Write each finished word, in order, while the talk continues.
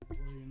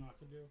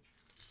do?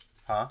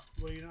 Huh?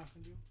 What are you not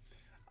gonna do?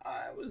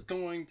 I was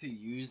going to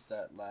use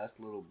that last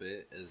little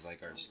bit as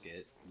like our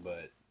skit,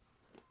 but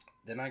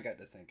then I got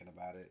to thinking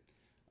about it.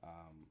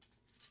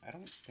 I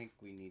don't think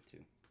we need to.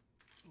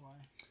 Why?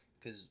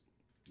 Because...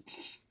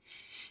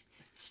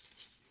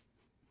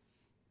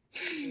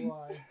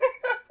 Why?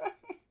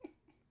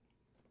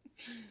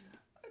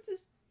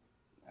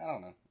 I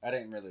don't know. I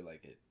didn't really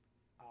like it.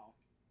 Oh.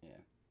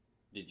 Yeah.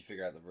 Did you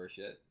figure out the verse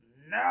yet?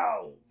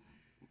 No!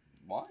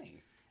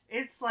 Why?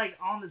 It's like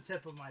on the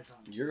tip of my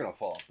tongue. You're going to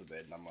fall off the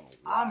bed and I'm going to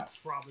I'm laugh.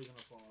 probably going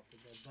to fall off the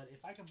bed, but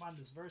if I can find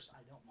this verse,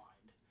 I don't mind.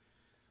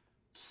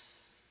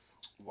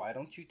 Why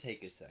don't you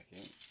take a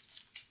second?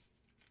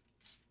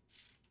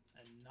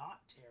 And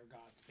not tear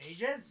God's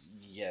pages?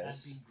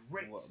 Yes. That'd be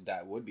great. Well,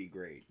 that would be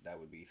great. That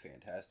would be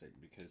fantastic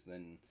because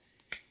then,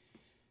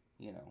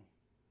 you know,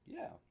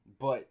 yeah.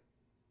 But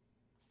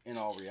in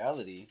all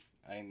reality,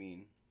 I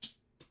mean,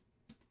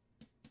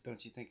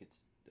 don't you think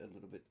it's a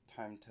little bit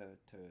time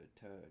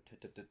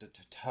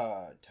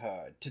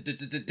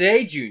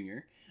today,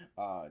 Junior,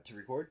 to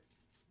record?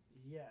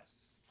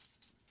 Yes.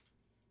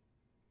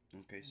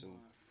 Okay, so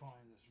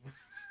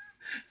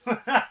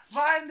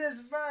find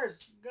this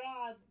verse.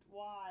 God,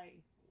 why?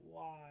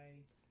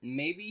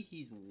 maybe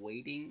he's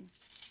waiting.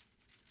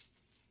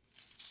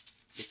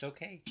 It's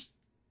okay.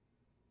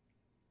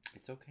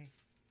 It's okay.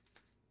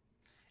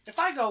 If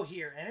I go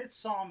here and it's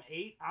Psalm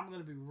 8, I'm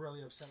going to be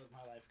really upset with my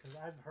life because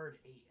I've heard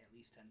 8 at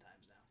least 10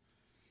 times now.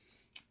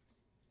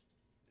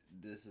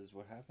 This is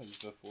what happens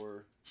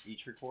before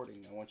each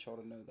recording. I want y'all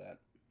to know that.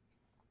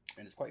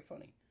 And it's quite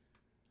funny.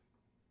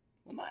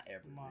 Well, not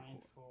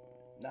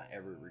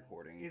every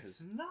recording.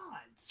 It's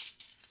not.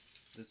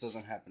 This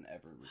doesn't happen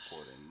every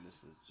recording.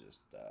 This is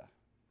just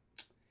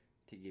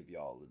to give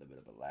y'all a little bit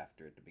of a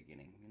laughter at the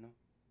beginning, you know?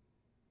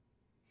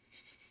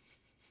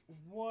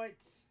 What?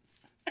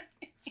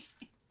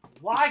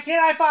 Why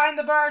can't I find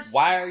the verse?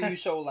 Why are you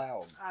so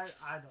loud? I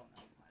don't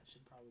know. I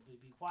should probably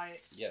be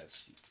quiet.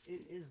 Yes.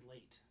 It is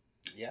late.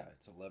 Yeah,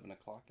 it's 11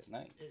 o'clock at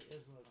night. It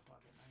is 11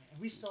 o'clock at night.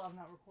 And we still have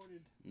not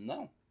recorded.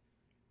 No.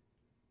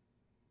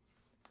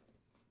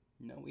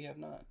 No, we have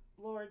not.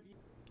 Lord.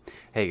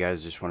 Hey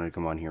guys, just wanted to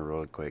come on here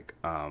real quick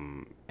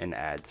and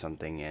add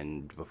something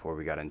in before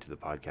we got into the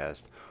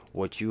podcast.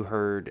 What you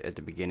heard at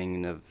the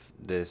beginning of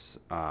this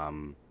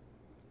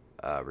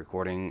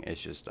recording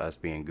is just us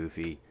being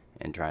goofy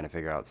and trying to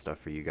figure out stuff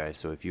for you guys.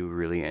 So if you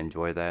really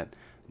enjoy that,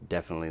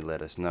 definitely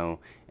let us know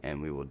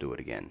and we will do it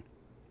again.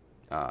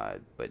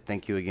 But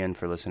thank you again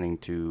for listening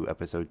to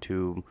episode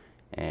 2,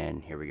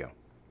 and here we go.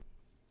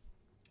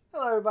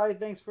 Hello, everybody.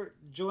 Thanks for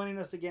joining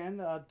us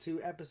again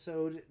to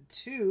episode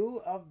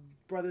 2 of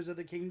Brothers of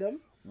the Kingdom,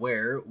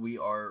 where we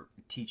are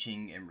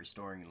teaching and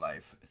restoring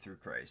life through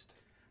Christ.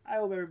 I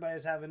hope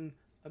everybody's having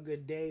a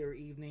good day or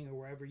evening or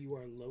wherever you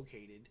are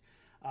located.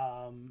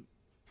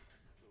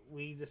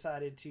 We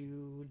decided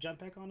to jump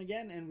back on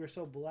again, and we're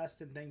so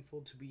blessed and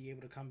thankful to be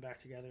able to come back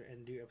together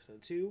and do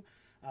episode 2.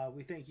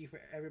 We thank you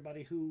for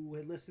everybody who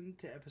had listened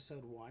to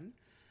episode 1.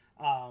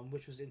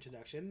 Which was the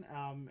introduction,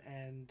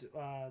 and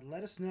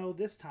let us know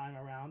this time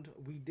around.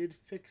 We did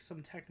fix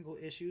some technical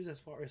issues as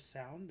far as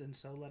sound, and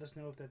so let us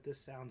know if this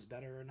sounds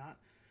better or not,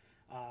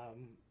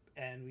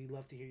 and we'd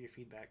love to hear your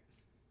feedback.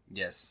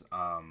 Yes,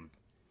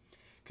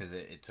 because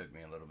it took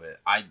me a little bit.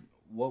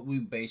 What we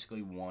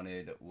basically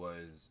wanted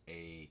was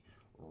a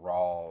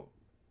raw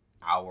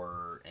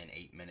hour and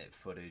 8-minute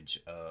footage,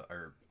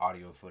 or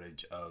audio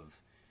footage of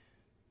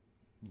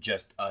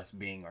just us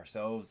being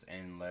ourselves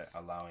and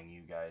allowing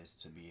you guys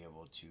to be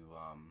able to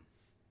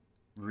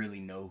really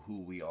know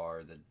who we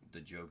are, the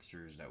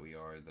jokesters that we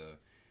are,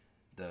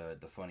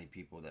 the funny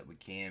people that we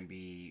can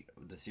be,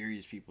 the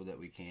serious people that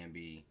we can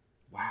be.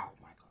 Wow,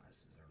 my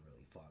glasses are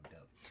really fogged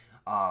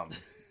up.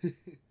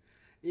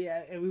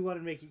 Yeah, and we wanted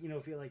to make it,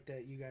 feel like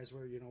that you guys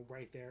were,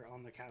 right there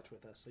on the couch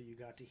with us, so you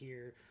got to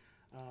hear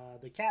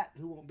the cat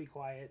who won't be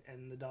quiet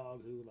and the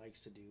dog who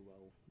likes to do,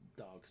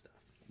 dog stuff.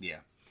 Yeah.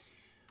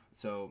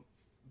 So,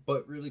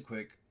 but really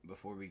quick,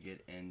 before we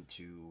get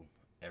into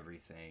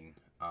everything,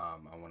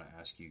 I want to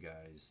ask you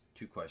guys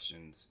 2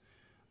 questions.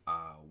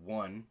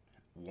 One,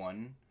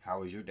 how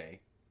was your day?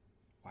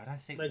 Why did I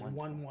say like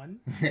 1-1?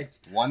 Like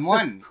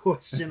 1-1.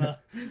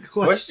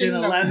 Question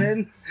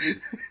 11.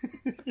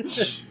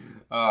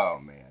 Oh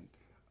man,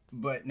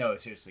 but no,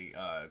 seriously.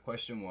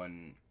 Question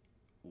 1.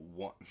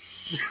 Wow.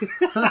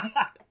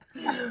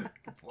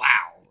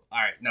 All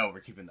right, no, we're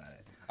keeping that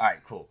in. All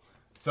right, cool.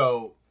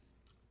 So,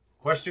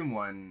 question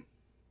 1.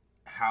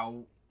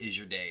 How is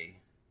your day?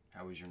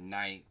 How was your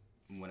night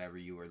whenever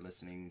you were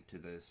listening to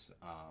this?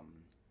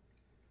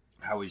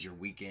 How was your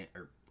weekend?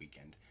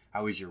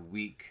 How was your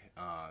week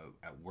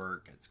at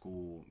work, at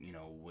school?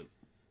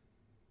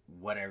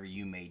 Whatever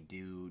you may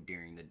do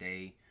during the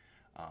day,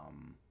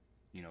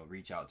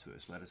 reach out to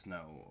us. Let us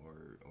know.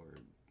 Or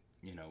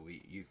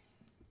you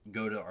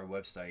go to our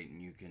website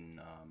and you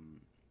can,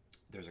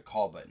 there's a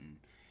call button.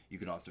 You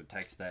can also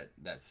text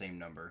that same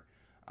number.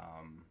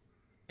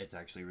 It's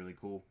actually really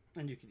cool.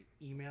 And you can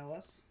email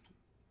us.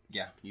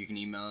 Yeah, you can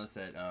email us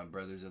at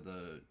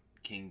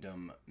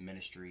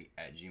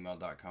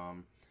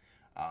kingdomministry@gmail.com.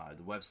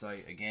 The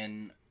website,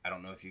 again, I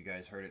don't know if you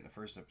guys heard it in the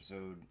first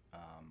episode,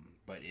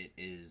 but it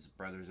is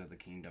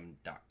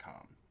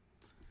brothersofthekingdom.com.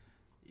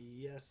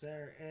 Yes,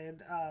 sir.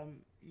 And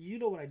you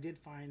know what I did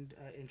find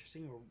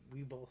interesting, or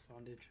we both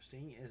found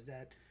interesting, is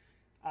that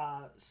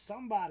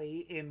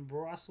somebody in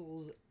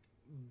Brussels,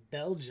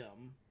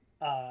 Belgium,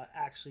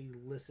 actually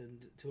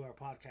listened to our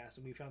podcast,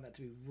 and we found that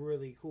to be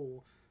really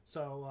cool.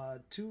 So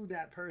to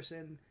that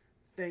person,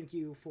 thank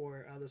you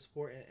for the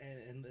support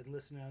and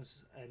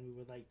listeners, and we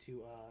would like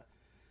to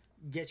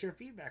get your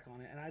feedback on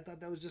it. And I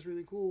thought that was just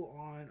really cool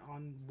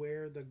on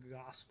where the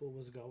gospel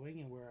was going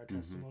and where our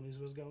testimonies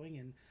was going.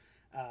 And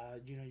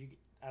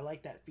I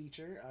like that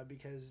feature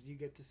because you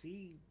get to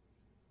see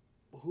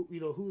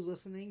who's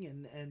listening,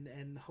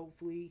 and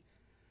hopefully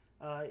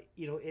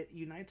it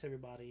unites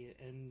everybody,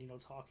 and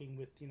talking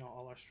with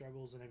all our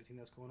struggles and everything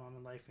that's going on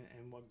in life,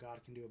 and what God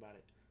can do about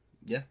it.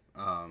 Yeah.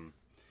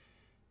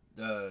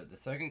 The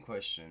second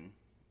question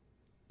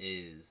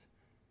is,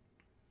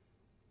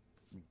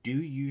 do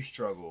you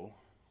struggle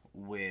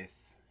with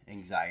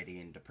anxiety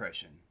and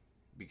depression?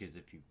 Because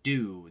if you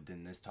do,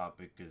 then this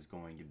topic is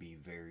going to be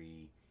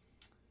very,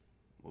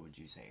 what would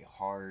you say,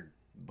 hard,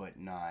 but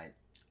not...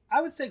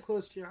 I would say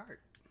close to your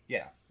heart.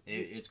 Yeah,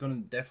 it's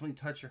going to definitely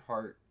touch your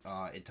heart.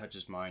 It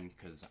touches mine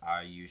because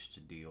I used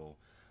to deal,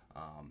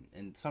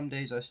 and some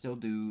days I still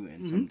do,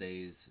 and some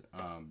days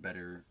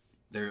better.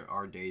 There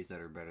are days that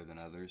are better than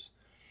others.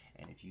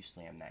 And if you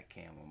slam that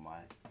cam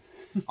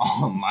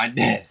on my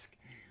desk,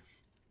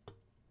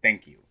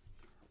 thank you.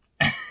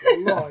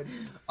 Lord.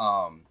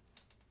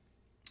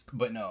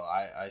 But no,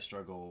 I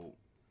struggle.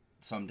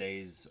 Some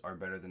days are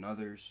better than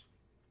others,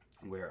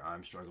 where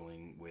I'm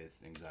struggling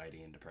with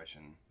anxiety and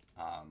depression.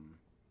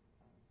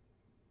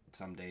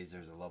 Some days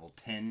there's a level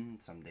 10,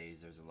 some days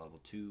there's a level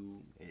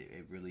 2.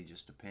 It really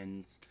just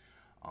depends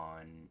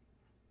on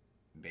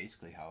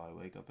basically how I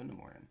wake up in the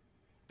morning.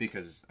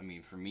 Because, I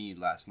mean, for me,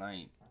 last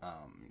night,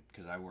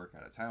 because I work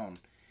out of town,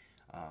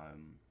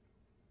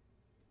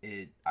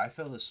 I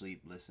fell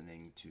asleep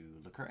listening to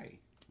Lecrae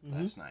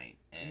last night.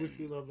 And which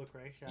we love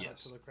Lecrae. Shout out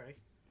to Lecrae.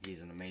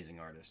 He's an amazing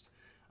artist.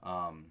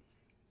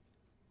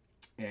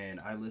 And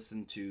I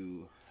listened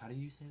to, how do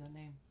you say that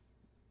name?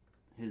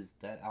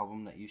 That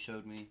album that you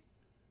showed me?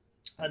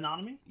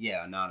 Anonymy?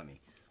 Yeah,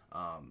 Anonymy.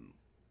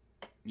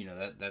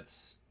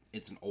 It's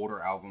an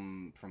older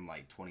album from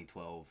like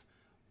 2012,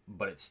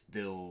 but it's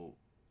still,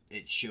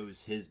 it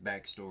shows his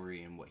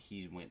backstory and what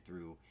he went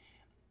through.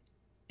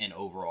 And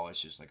overall,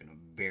 it's just like a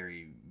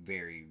very,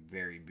 very,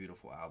 very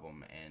beautiful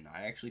album. And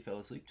I actually fell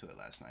asleep to it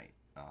last night,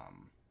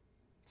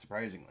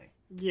 surprisingly.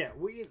 Yeah,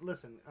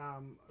 listen.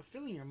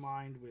 Filling your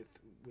mind with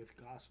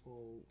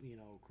gospel,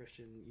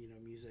 Christian,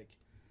 music,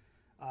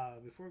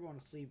 before going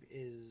to sleep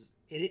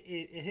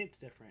it hits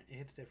different. It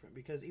hits different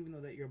because even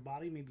though that your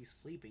body may be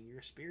sleeping,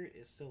 your spirit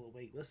is still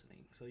awake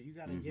listening. So you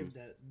got to give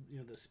that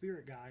the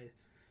spirit guy,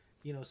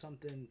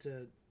 something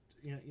to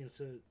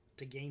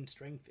to gain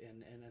strength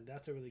in, and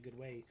that's a really good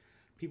way.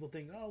 People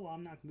think, oh well,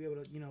 I'm not gonna be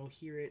able to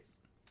hear it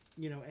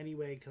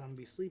anyway because I'm gonna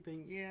be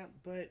sleeping. Yeah,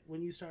 but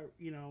when you start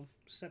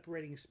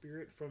separating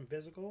spirit from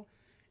physical,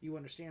 you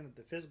understand that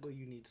the physical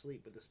you need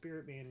sleep, but the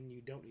spirit man and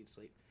you don't need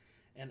sleep.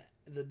 And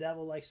the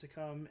devil likes to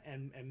come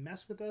and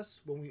mess with us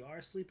when we are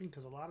sleeping,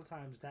 because a lot of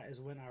times that is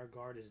when our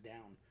guard is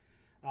down.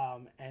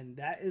 And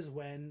that is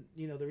when,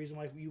 the reason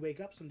why you wake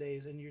up some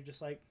days and you're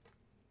just like,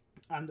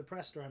 I'm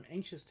depressed or I'm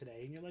anxious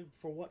today. And you're like,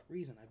 for what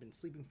reason? I've been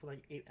sleeping for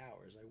like 8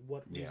 hours. Like,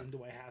 what reason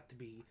do I have to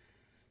be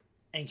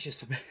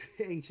anxious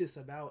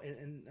about?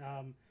 And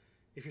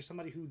if you're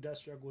somebody who does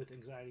struggle with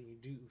anxiety, you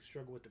do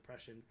struggle with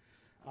depression,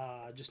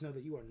 just know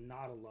that you are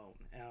not alone.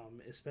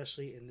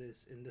 Especially in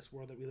this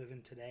world that we live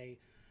in today,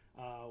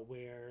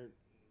 where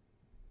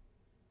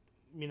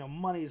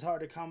money is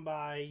hard to come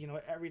by.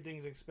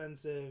 Everything's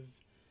expensive.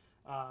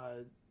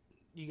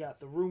 You got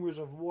the rumors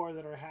of war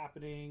that are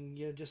happening.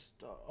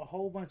 Just a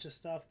whole bunch of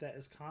stuff that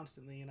is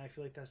constantly, and I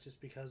feel like that's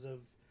just because of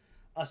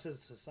us as a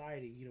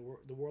society.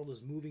 The world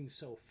is moving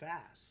so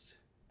fast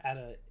at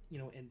a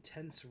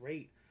intense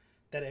rate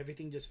that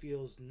everything just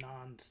feels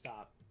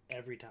nonstop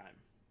every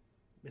time.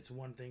 It's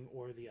one thing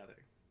or the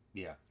other.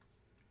 Yeah.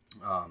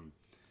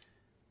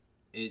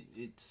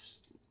 It's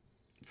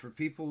for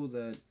people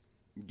that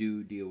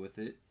do deal with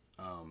it.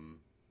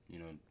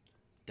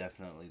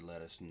 Definitely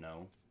let us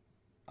know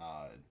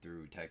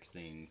through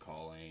texting,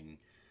 calling,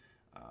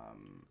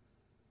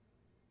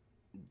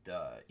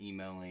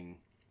 emailing.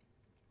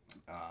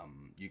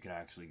 You can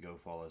actually go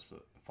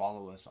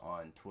follow us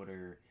on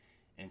Twitter,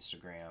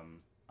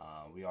 Instagram.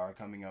 We are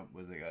coming up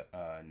with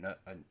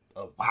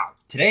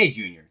today,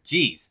 Junior.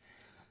 Jeez.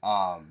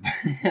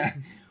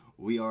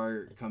 We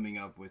are coming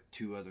up with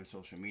 2 other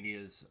social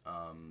medias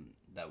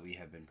that we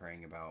have been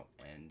praying about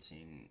and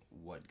seeing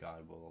what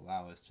God will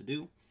allow us to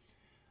do.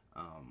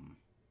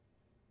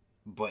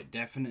 But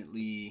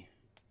definitely,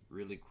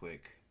 really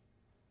quick,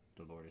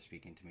 the Lord is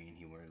speaking to me, and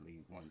He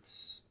really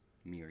wants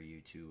me or you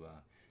to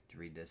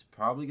read this.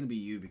 Probably going to be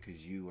you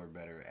because you are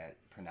better at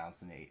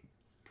pronouncing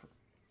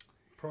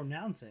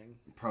Pronouncing.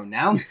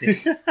 Pronouncing.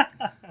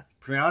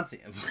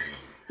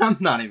 I'm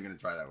not even gonna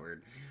try that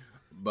word.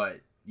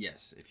 But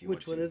yes, if you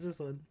Which want one is this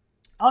one?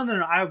 Oh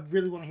no, I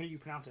really want to hear you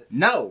pronounce it.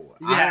 No,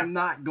 Yeah. I am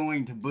not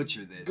going to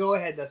butcher this. Go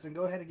ahead, Dustin.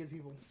 Go ahead and give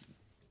people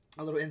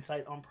a little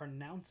insight on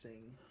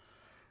pronouncing.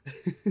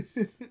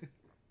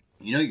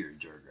 You know you're a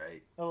jerk,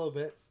 right? A little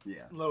bit.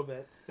 Yeah. A little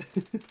bit.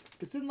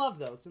 It's in love,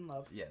 though. It's in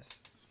love.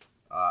 Yes.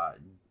 Wow.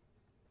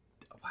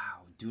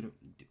 Deuteronomy.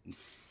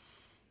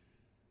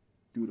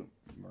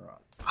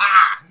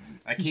 Ah!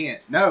 I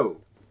can't. No.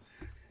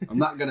 I'm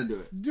not going to do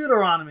it.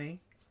 Deuteronomy.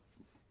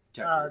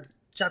 Chapter.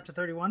 Chapter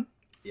 31.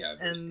 Yeah,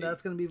 verse And 8.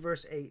 that's going to be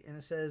verse 8. And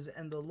it says,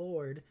 "And the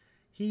Lord,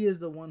 he is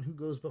the one who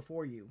goes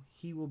before you.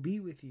 He will be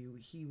with you.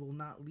 He will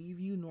not leave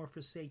you nor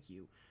forsake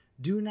you.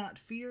 Do not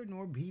fear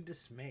nor be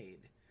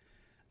dismayed."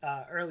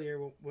 Earlier,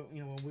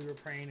 when we were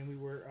praying and we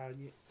were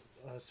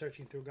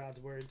searching through God's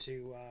word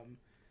to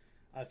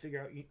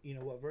figure out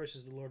what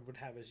verses the Lord would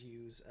have us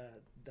use,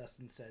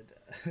 Dustin said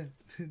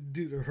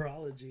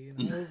Deuterology,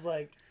 and I was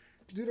like,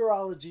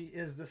 Deuterology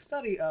is the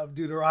study of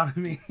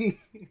Deuteronomy.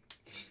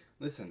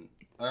 Listen,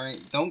 all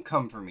right, don't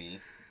come for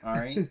me, all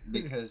right,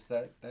 because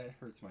that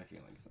hurts my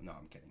feelings. No,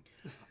 I'm kidding.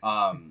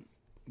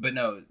 But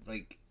no,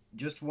 like,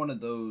 just one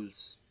of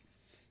those.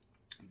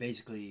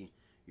 Basically,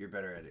 you're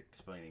better at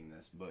explaining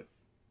this, but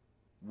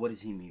what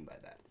does he mean by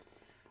that?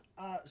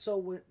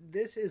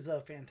 This is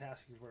a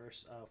fantastic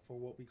verse for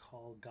what we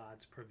call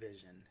God's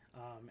provision,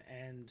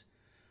 and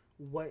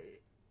what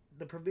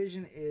the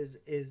provision is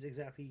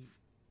exactly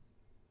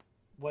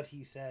what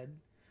he said.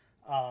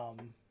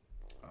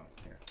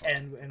 Here.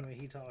 And when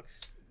he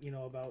talks,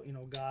 about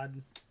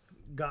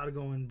God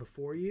going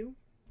before you.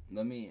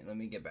 Let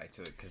me get back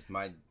to it because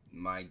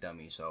my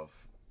dummy self,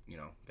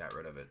 got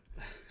rid of it.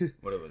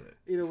 What was it?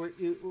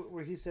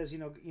 Where he says,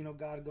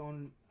 God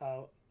going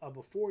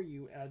before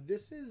you.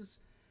 This is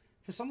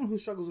for someone who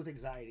struggles with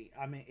anxiety.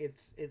 I mean,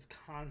 it's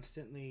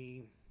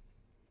constantly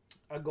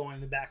a going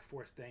the back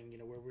forth thing.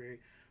 Where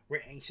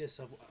we're anxious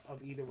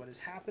of either what is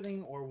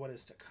happening or what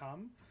is to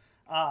come,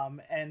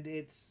 and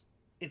it's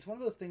one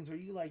of those things where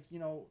you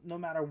no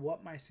matter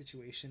what my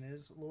situation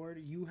is,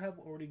 Lord, you have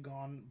already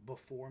gone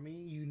before me.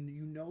 You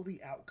know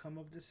the outcome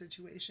of this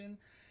situation.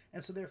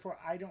 And so therefore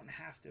I don't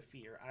have to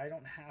fear. I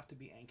don't have to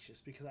be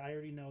anxious because I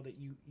already know that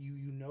you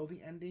know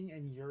the ending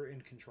and you're in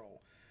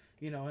control.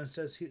 And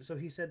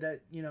he said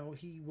that,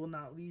 he will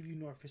not leave you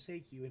nor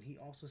forsake you. And he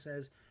also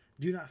says,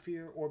 do not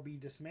fear or be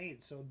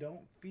dismayed. So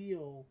don't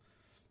feel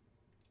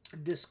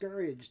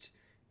discouraged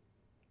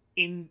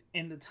in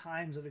the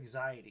times of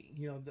anxiety.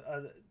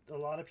 A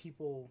lot of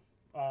people,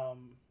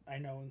 I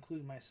know,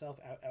 including myself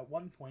at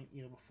one point,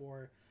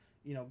 before,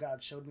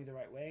 God showed me the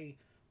right way,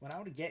 when I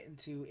would get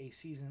into a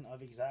season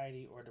of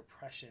anxiety or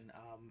depression,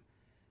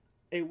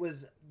 it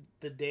was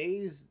the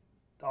days,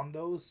 on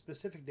those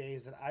specific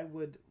days, that I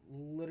would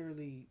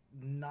literally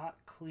not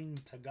cling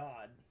to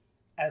God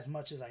as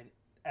much as I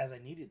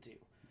needed to.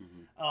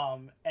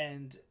 Mm-hmm.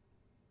 And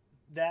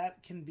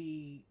that can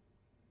be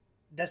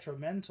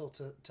detrimental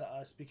to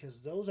us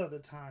because those are the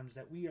times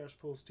that we are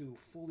supposed to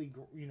fully,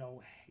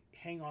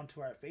 hang on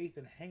to our faith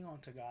and hang on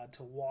to God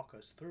to walk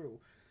us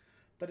through.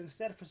 But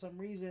instead, for some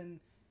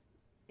reason,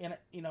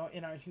 in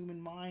our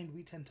human mind,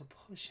 we tend to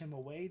push him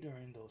away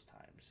during those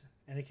times,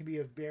 and it can be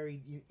a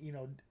very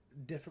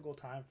difficult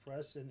time for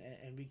us, and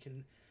we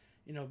can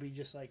be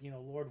just like,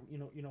 Lord,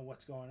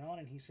 what's going on,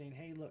 and he's saying,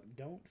 hey, look,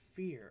 don't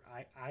fear,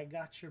 I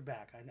got your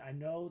back. I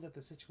know that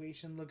the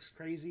situation looks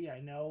crazy.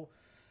 I know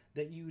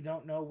that you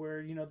don't know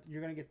where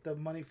you're gonna get the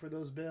money for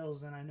those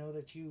bills, and I know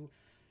that you're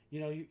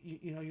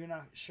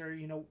not sure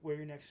where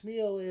your next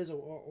meal is,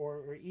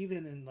 or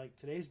even in like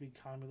today's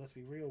economy, let's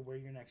be real, where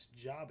your next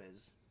job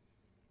is.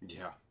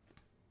 Yeah.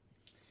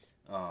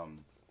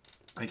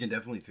 I can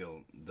definitely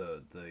feel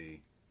the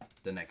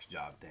next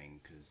job thing,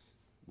 because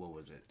what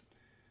was it?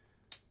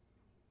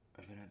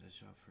 I've been at this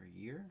job for a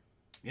year.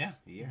 Yeah,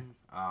 a year.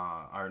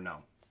 Mm-hmm. Or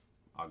no,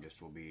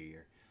 August will be a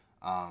year.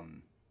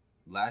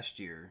 Last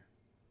year,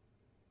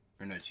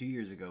 or no, 2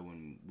 years ago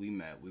when we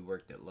met, we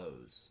worked at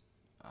Lowe's.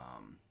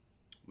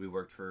 We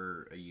worked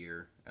for a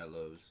year at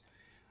Lowe's.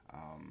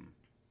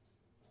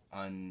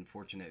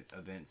 Unfortunate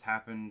events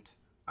happened.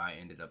 I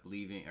ended up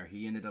leaving, or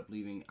he ended up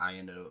leaving. I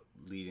ended up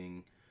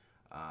leaving.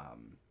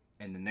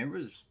 And then there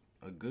was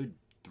a good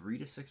 3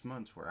 to 6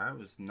 months where I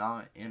was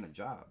not in a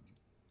job.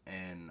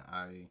 And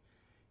I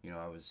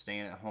was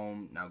staying at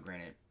home. Now,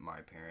 granted,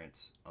 my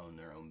parents own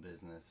their own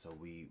business, so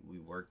we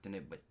worked in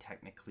it. But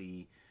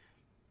technically,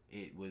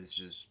 it was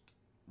just,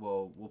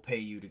 well, we'll pay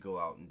you to go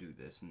out and do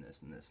this and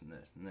this and this and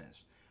this and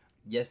this.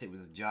 Yes, it was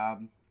a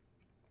job,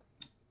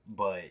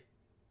 but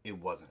it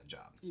wasn't a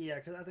job. Yeah,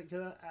 because I think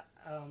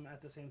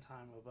at the same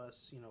time of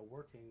us,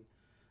 working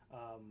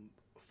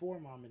for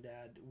mom and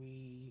dad,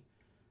 we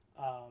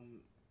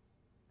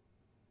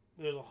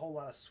there's a whole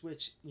lot of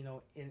switch,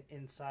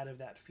 inside of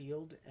that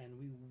field, and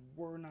we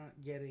were not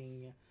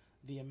getting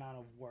the amount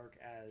of work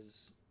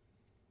as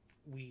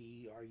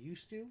we are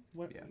used to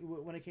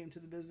when it came to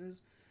the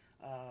business.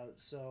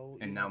 So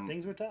now,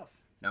 things were tough.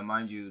 Now,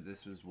 mind you,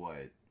 this was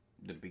what,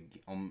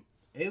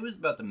 it was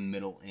about the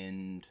middle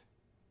end,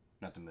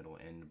 not the middle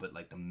end, but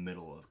like the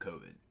middle of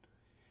COVID.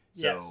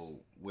 So Yes.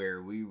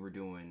 where we were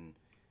doing,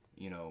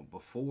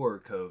 before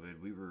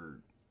COVID, we were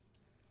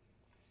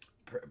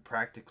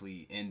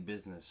practically in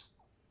business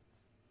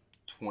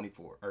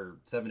 24 or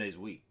 7 days a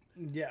week.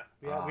 Yeah,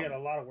 we had a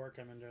lot of work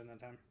coming during that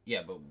time.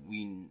 Yeah, but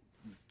we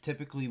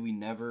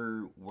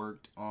never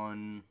worked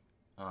on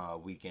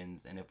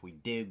weekends, and if we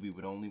did, we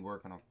would only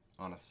work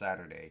on a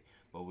Saturday,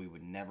 but we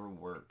would never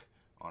work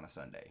on a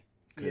Sunday.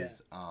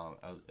 Because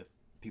if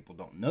people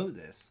don't know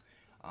this,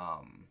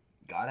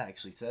 God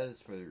actually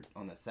says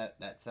on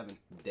that seventh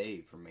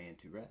day for man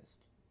to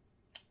rest.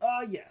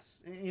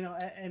 Yes,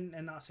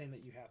 and not saying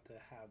that you have to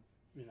have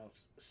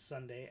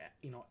Sunday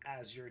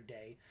as your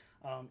day.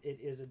 It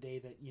is a day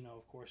that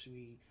of course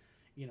we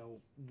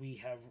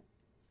have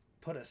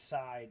put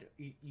aside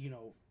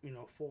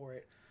for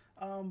it.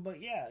 But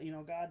yeah,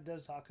 God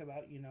does talk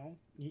about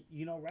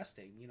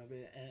resting,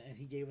 and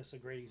He gave us a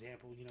great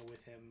example,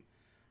 with Him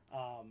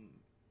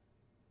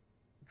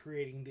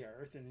creating the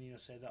earth, and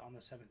said that on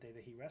the seventh day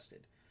that He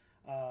rested.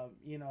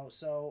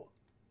 So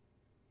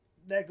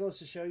that goes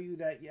to show you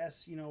that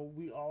yes,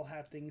 we all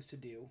have things to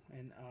do,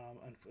 and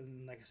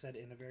like I said,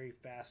 in a very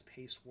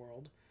fast-paced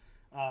world,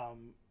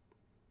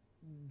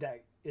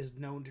 that is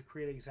known to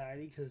create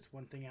anxiety because it's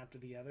one thing after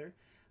the other.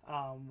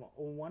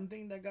 One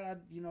thing that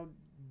God,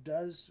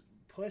 does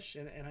push,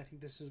 and I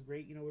think this is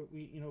great,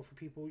 for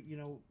people,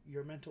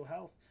 your mental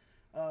health,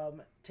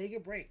 take a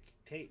break,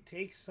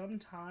 take some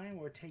time,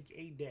 or take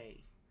a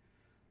day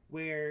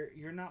where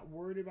you're not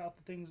worried about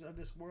the things of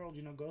this world.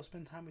 Go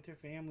spend time with your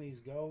families.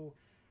 Go,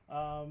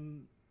 or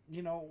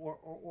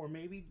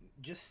maybe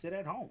just sit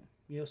at home.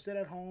 Sit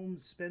at home,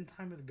 spend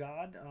time with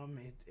God.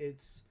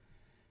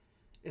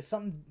 It's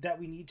something that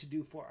we need to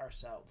do for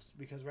ourselves,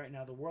 because right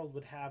now the world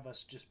would have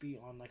us just be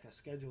on like a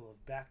schedule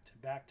of back to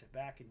back to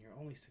back, and you're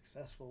only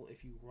successful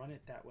if you run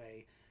it that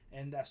way,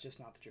 and that's just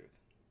not the truth.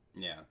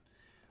 Yeah.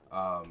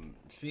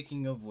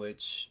 Speaking of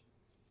which,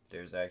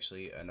 there's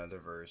actually another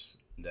verse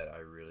that I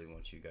really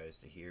want you guys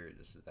to hear.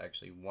 This is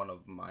actually one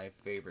of my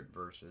favorite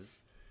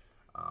verses.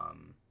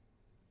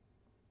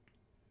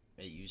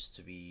 It used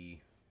to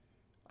be,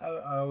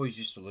 I always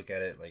used to look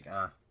at it like,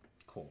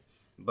 cool.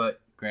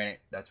 But granted,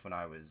 that's when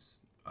I was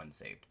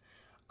unsaved.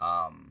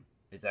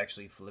 It's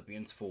actually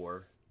Philippians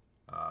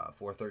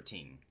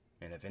 4:13.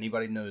 And if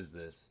anybody knows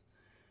this,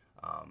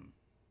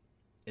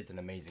 it's an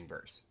amazing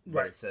verse. Right.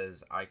 But it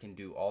says, I can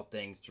do all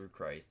things through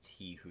Christ,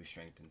 He who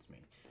strengthens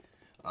me.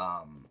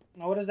 Now,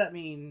 what does that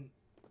mean,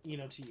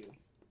 to you?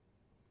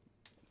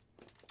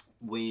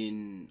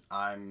 When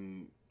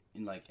I'm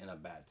in a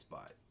bad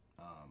spot.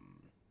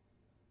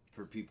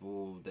 For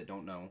people that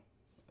don't know,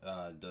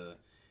 the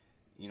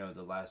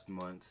last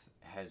month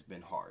has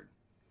been hard.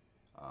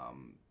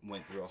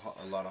 Went through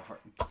a lot of hard.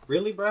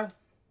 Really, bruh?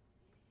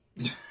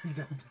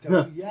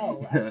 Don't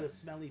yell at the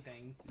smelly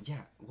thing.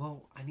 Yeah,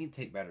 well, I need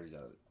to take batteries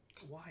out of it.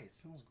 Why? It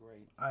smells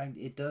great.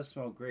 It does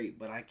smell great,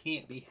 but I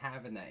can't be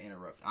having that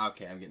interrupt.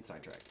 Okay, I'm getting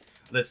sidetracked.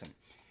 Listen,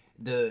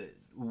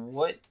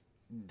 what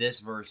this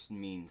verse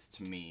means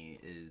to me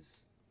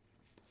is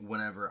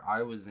whenever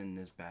I was in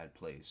this bad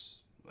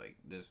place, like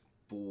this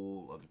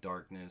full of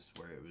darkness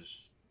where it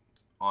was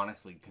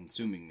honestly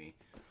consuming me,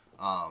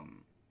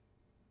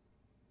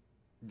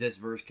 this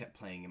verse kept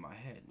playing in my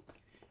head.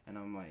 And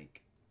I'm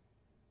like,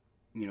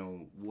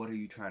 what are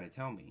you trying to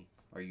tell me?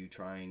 Are you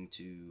trying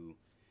to,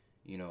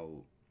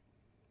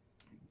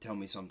 tell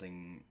me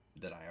something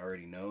that I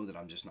already know that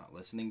I'm just not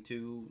listening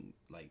to?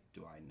 Like,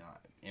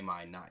 am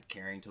I not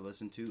caring to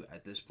listen to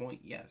at this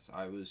point? Yes,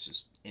 I was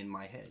just in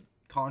my head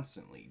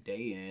constantly,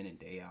 day in and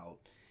day out,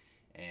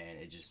 and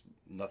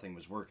nothing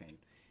was working.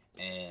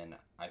 And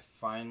I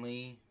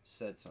finally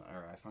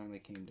I finally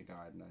came to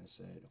God and I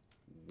said,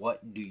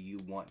 what do you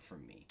want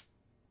from me?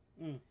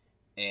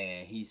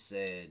 And He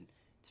said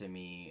to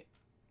me,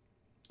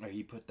 or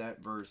He put that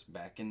verse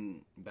back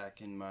in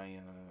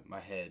my my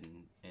head,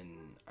 and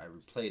I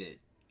replayed it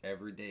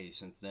every day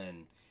since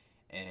then,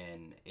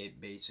 and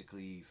it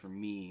basically for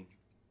me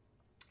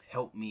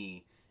helped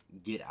me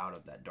get out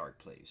of that dark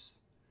place.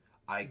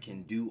 I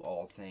can do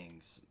all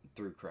things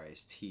through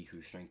Christ, He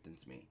who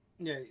strengthens me.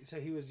 Yeah, so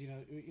He was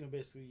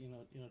basically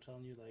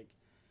telling you like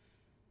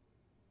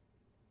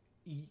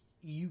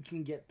you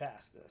can get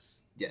past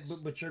this. Yes.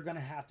 But you're gonna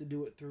have to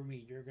do it through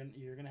me. You're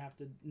gonna have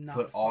to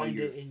not find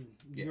it in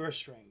your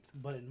strength,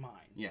 but in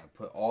mine. Yeah,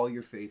 put all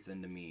your faith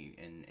into me,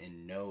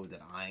 and know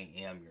that I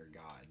am your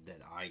God.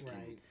 That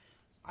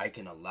I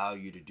can allow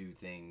you to do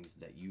things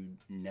that you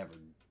never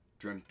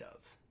dreamt of.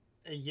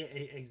 Yeah,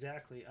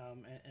 exactly.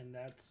 And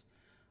that's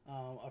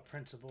a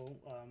principle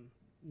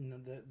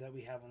that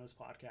we have on this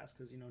podcast,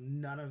 because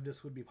none of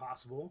this would be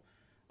possible.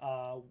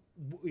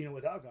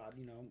 Without God.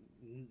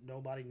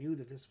 Nobody knew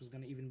that this was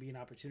going to even be an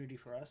opportunity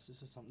for us.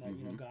 This is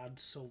something that God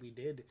solely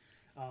did,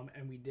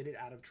 and we did it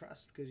out of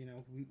trust because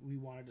we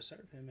wanted to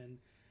serve Him. And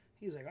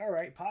He's like, all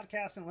right,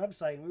 podcast and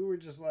website, and we were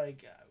just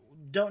like,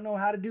 don't know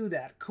how to do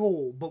that.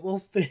 Cool, but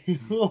we'll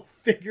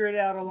figure it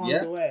out along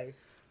the way.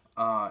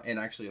 And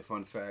actually, a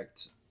fun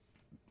fact,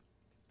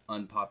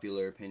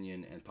 unpopular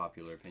opinion and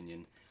popular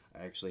opinion,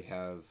 I actually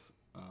have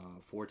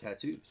 4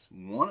 tattoos.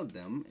 One of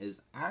them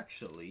is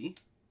actually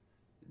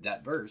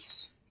that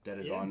verse that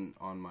is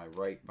on my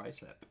right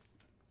bicep.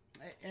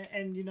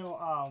 And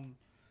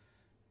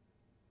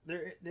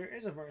there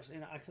is a verse,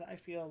 I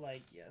feel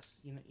like, yes,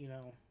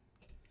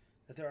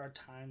 that there are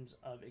times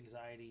of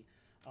anxiety,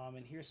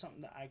 and here's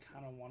something that I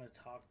kind of want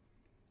to talk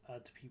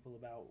to people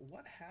about.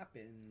 What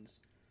happens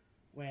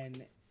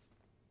when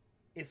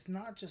it's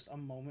not just a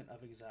moment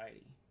of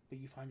anxiety, but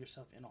you find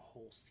yourself in a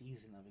whole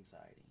season of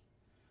anxiety,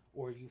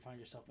 or you find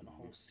yourself in a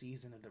whole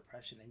season of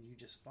depression, and you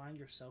just find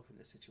yourself in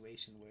this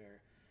situation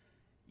where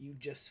you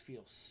just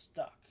feel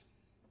stuck,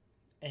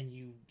 and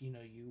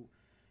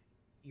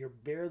you're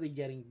barely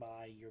getting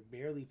by, you're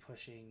barely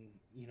pushing,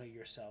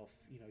 yourself,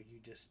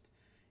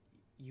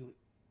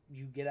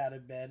 you get out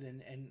of bed,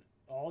 and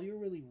all you're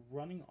really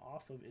running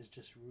off of is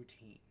just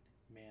routine,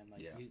 man.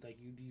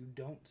 You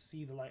don't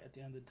see the light at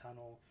the end of the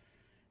tunnel,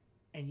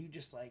 and you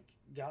just like,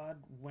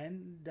 God,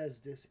 when does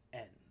this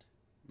end?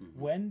 Mm-hmm.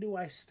 When do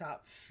I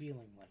stop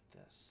feeling like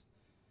this?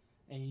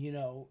 And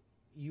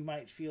you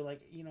might feel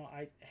like,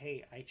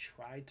 I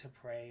tried to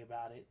pray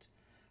about it.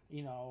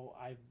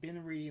 I've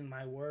been reading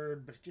my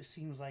word, but it just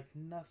seems like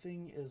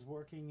nothing is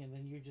working. And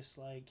then you're just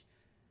like,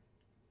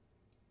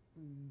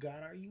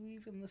 God, are you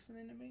even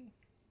listening to me?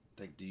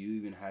 Like, do you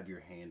even have your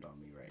hand on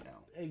me right now?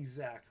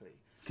 Exactly.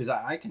 Because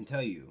I can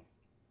tell you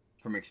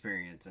from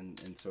experience,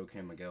 and so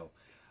can Miguel,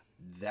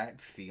 that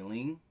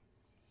feeling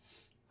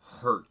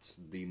hurts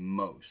the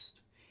most.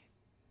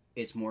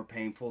 It's more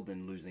painful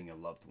than losing a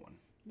loved one.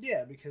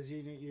 Yeah, because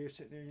you're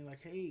sitting there and you're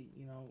like, hey,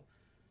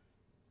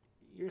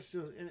 you're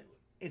still...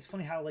 It's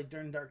funny how, like,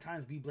 during dark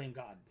times, we blame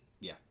God.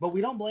 Yeah. But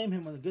we don't blame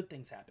him when the good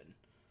things happen.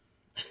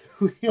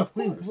 We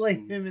only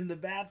blame him in the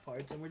bad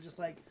parts. And we're just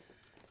like,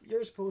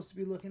 you're supposed to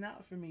be looking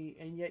out for me,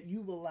 and yet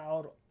you've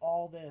allowed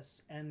all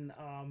this. And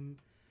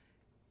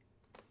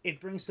it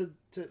brings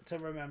to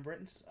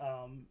remembrance.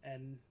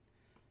 And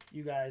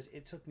you guys,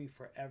 it took me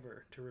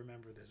forever to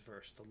remember this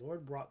verse. The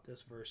Lord brought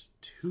this verse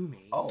to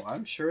me. Oh,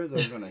 I'm sure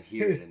they're going to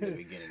hear it in the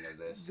beginning of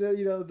this.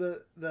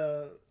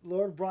 The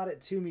Lord brought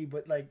it to me,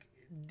 but, like,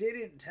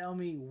 didn't tell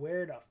me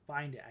where to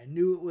find it. I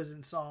knew it was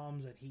in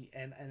Psalms,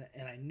 and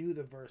I knew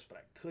the verse, but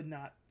I could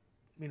not,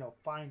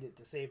 find it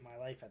to save my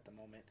life at the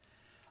moment.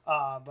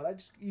 But I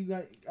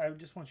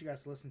just want you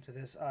guys to listen to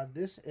this.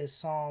 This is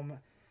Psalm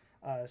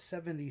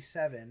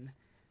 77,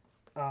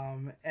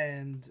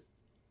 and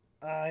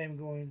I am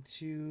going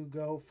to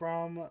go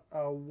from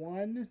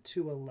 1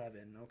 to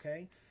 11.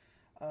 Okay,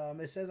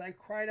 it says, "I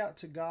cried out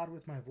to God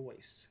with my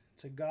voice,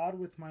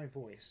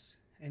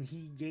 and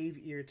He gave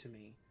ear to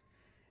me.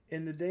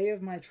 In the day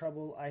of my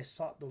trouble, I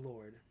sought the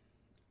Lord.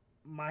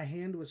 My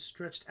hand was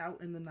stretched out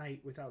in the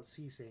night without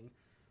ceasing.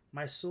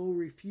 My soul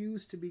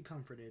refused to be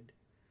comforted.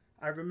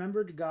 I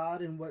remembered God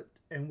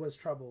and was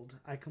troubled.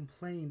 I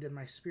complained, and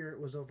my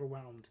spirit was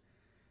overwhelmed.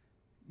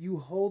 You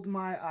hold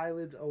my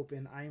eyelids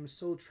open. I am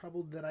so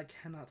troubled that I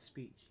cannot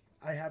speak.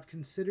 I have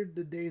considered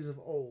the days of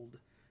old,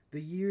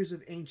 the years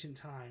of ancient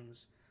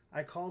times.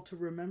 I call to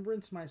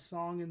remembrance my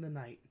song in the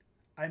night.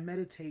 I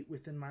meditate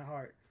within my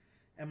heart,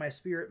 and my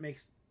spirit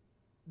makes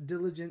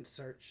diligent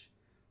search.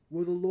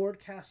 Will the Lord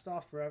cast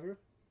off forever?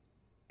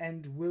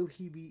 And will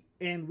he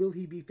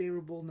be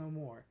favorable no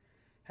more?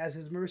 Has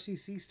his mercy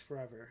ceased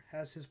forever?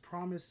 Has his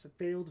promise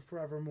failed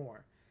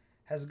forevermore?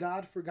 Has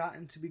God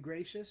forgotten to be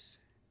gracious?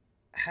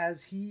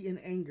 Has he in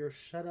anger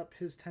shut up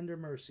his tender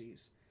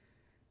mercies?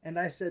 And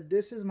I said,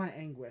 this is my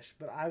anguish,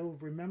 but I will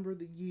remember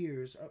the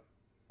years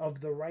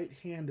of the right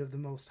hand of the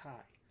Most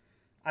High.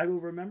 I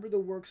will remember the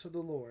works of the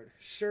Lord.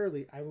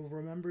 Surely I will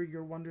remember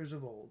your wonders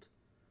of old.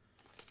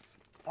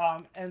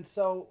 And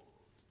so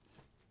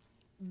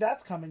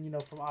that's coming,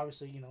 from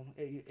obviously,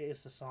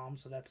 it's the Psalm,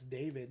 so that's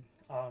David.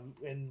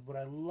 And what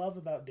I love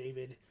about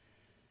David,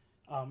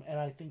 and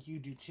I think you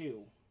do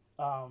too.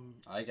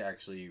 I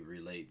actually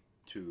relate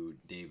to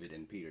David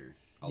and Peter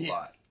a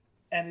lot.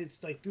 And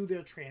it's like through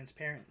their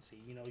transparency,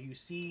 you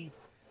see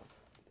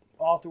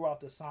all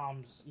throughout the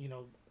Psalms,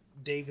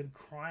 David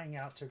crying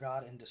out to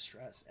God in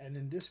distress. And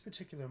in this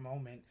particular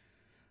moment,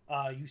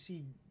 you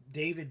see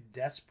David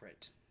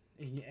desperate.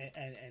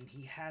 And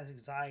he has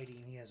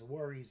anxiety, and he has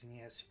worries, and he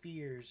has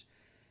fears,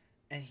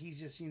 and he's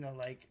just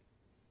like,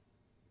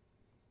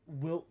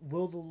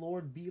 will the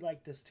Lord be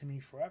like this to me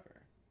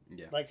forever?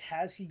 Yeah. Like,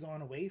 has he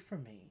gone away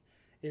from me?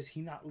 Is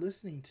he not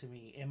listening to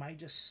me? Am I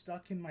just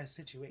stuck in my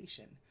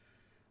situation?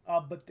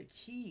 But the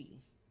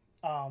key,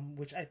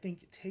 which I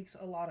think takes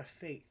a lot of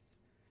faith,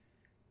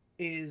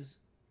 is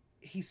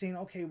he's saying,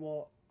 okay,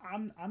 well,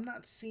 I'm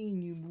not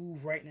seeing you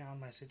move right now in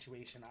my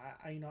situation.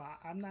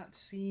 I'm not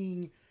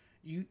seeing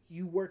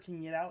you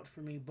working it out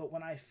for me, but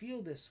when I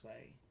feel this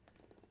way,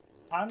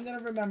 I'm going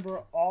to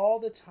remember all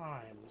the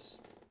times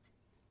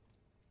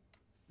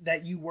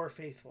that you were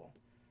faithful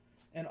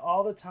and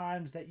all the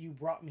times that you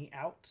brought me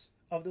out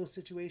of those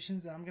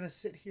situations, and I'm going to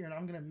sit here and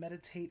I'm going to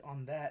meditate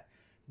on that,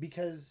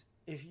 because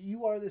if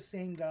you are the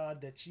same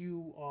God that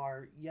you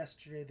are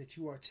yesterday, that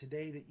you are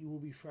today, that you will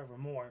be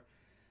forevermore,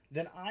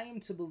 then I am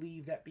to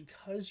believe that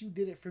because you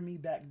did it for me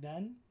back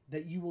then,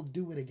 that you will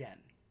do it again.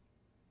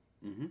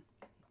 Mm-hmm.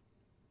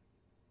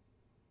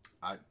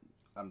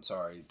 I'm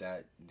sorry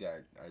that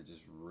I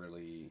just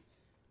really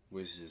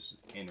was just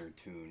inner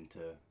tuned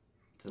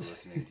to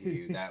listening to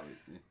you. That was,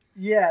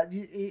 Yeah,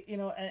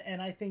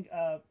 and I think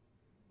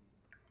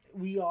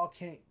we all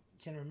can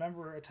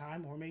remember a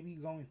time, or maybe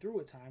going through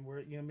a time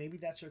where maybe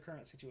that's your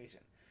current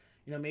situation.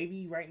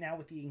 Maybe right now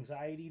with the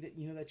anxiety that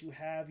that you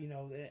have,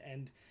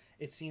 and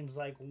it seems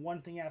like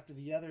one thing after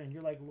the other, and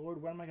you're like,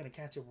 Lord, when am I going to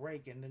catch a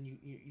break? And then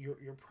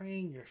you're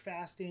praying, you're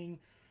fasting,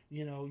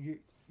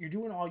 you're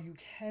doing all you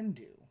can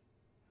do,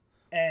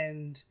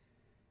 and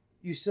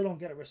you still don't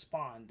get a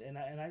respond. And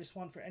I just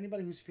want for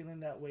anybody who's feeling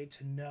that way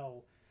to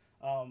know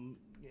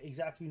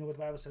exactly what the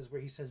Bible says,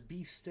 where He says,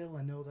 "Be still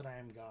and know that I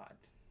am God."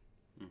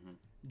 mm-hmm.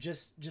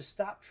 Just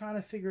stop trying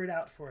to figure it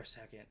out for a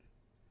second.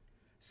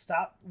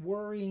 Stop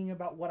worrying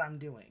about what I'm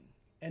doing,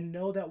 and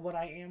know that what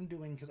I am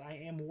doing, because I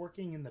am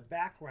working in the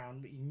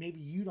background, maybe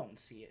you don't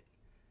see it,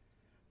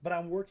 but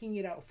I'm working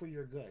it out for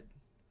your good.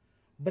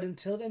 But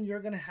until then, you're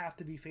going to have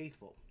to be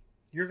faithful.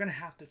 You're going to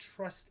have to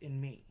trust in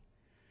me.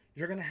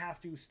 You're going to have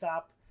to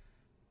stop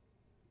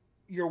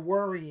your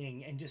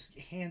worrying and just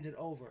hand it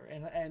over.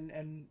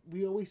 And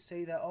we always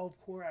say that, oh, of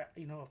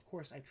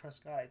course I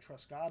trust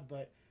God,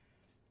 but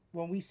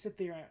when we sit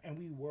there and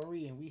we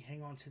worry and we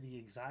hang on to the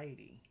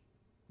anxiety,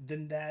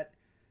 then that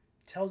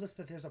tells us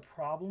that there's a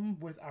problem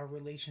with our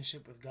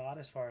relationship with God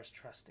as far as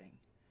trusting.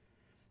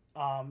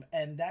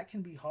 And that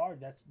can be hard.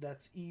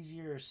 That's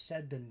easier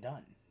said than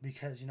done,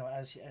 because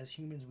as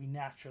humans, we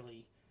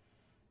naturally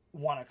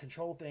want to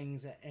control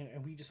things,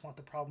 and we just want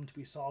the problem to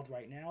be solved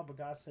right now. But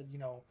God said,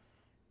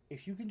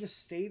 if you can just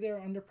stay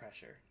there under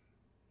pressure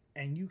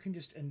and you can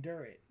just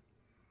endure it,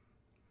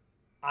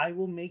 I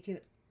will make an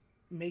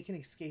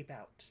escape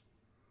out.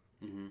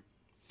 Mm-hmm.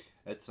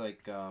 It's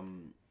like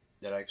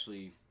that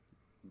actually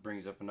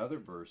brings up another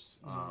verse.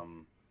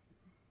 Mm-hmm.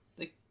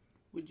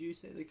 Would you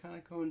say they kind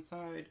of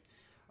coincide?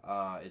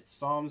 It's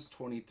Psalms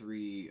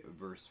 23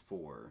 verse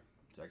 4.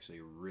 It's actually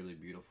a really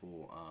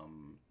beautiful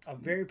a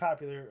very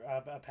popular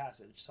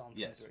passage, Psalm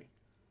 23. Yes.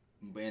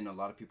 And a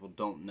lot of people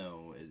don't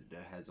know it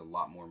has a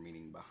lot more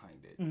meaning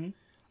behind it.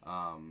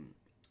 Mm-hmm.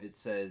 It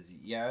says,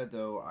 "Yeah,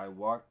 though I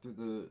walk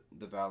through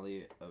the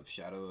valley of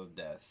shadow of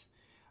death,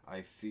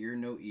 I fear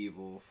no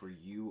evil, for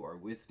you are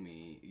with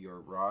me. Your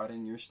rod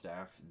and your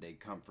staff, they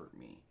comfort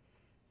me."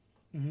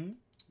 Mm-hmm.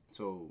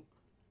 So,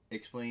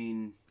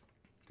 explain,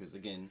 because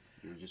again,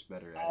 you're just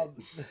better at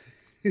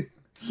it.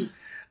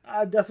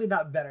 Definitely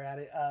not better at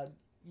it.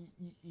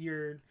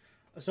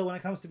 So when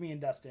it comes to me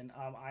and Dustin,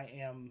 I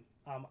am,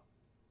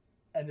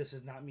 and this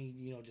is not me,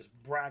 just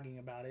bragging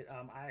about it.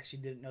 I actually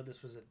didn't know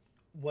this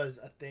was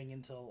a thing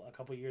until a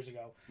couple years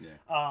ago. Yeah.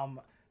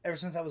 Ever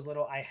since I was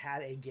little, I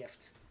had a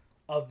gift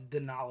of the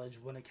knowledge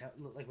when it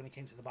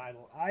came to the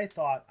Bible. I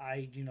thought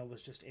I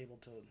was just able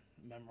to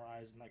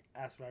memorize, and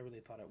that's what I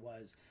really thought it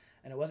was.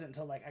 And it wasn't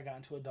until I got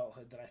into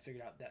adulthood that I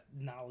figured out that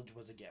knowledge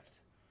was a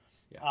gift.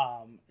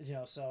 Yeah.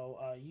 So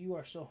you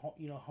are still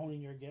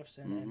honing your gifts,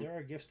 and, mm-hmm. and there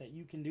are gifts that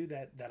you can do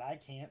that I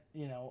can't.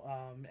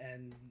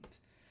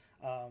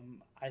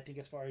 I think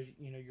as far as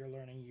you're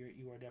learning,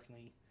 you are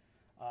definitely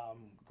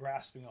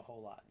grasping a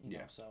whole lot.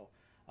 So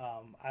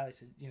I like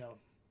to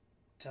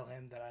tell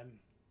him that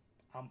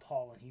I'm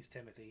Paul and he's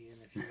Timothy,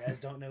 and if you guys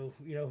don't know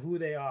who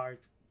they are,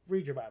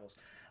 read your Bibles.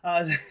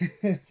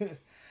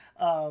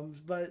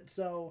 But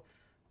so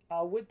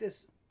with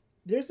this,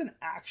 there's an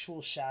actual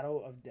shadow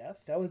of death.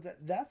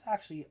 That's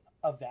actually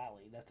a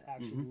valley. That's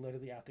actually mm-hmm.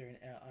 literally out there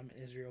in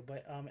Israel.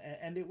 But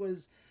and it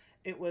was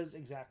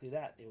exactly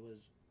that. It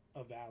was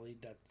a valley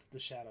that's the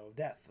shadow of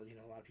death.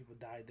 A lot of people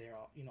died there.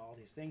 All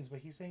these things. But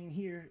he's saying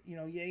here,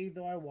 yea,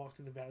 though I walk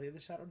through the valley of the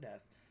shadow of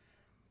death,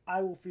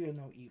 I will fear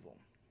no evil.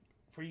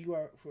 For you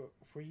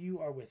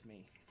are with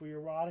me. For your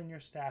rod and your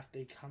staff,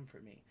 they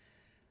comfort me.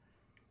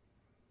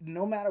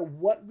 No matter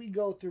what we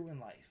go through in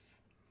life,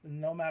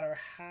 no matter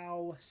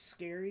how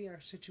scary our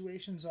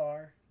situations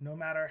are, no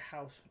matter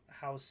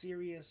how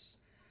serious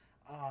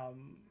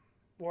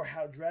or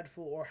how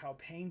dreadful or how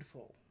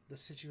painful the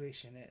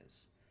situation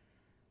is,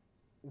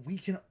 we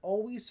can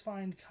always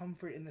find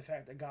comfort in the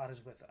fact that God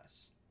is with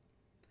us.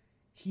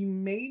 He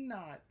may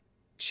not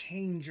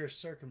change your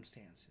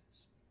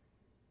circumstances,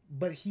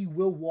 but He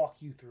will walk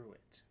you through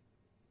it.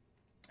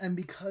 And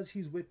because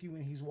He's with you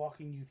and He's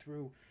walking you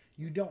through,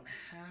 you don't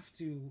have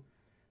to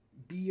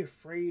be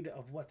afraid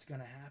of what's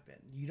going to happen.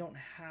 You don't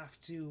have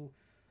to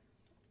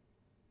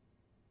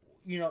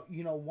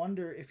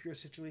wonder if your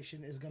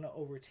situation is going to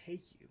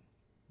overtake you,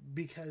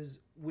 because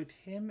with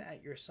Him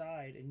at your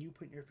side and you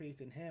put your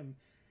faith in Him,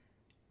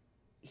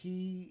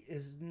 He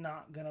is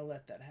not going to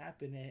let that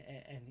happen.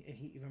 And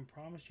He even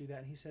promised you that.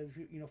 And He said,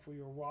 for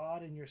your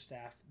rod and your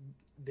staff,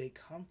 they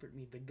comfort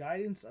me. The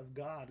guidance of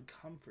God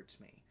comforts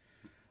me.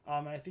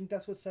 And I think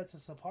that's what sets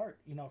us apart,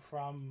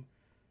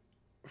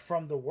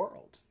 from the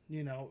world.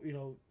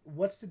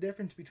 What's the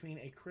difference between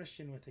a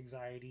Christian with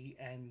anxiety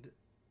and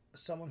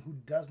someone who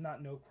does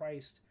not know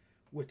Christ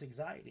with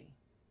anxiety?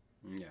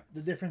 Yeah.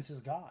 The difference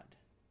is God.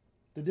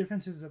 The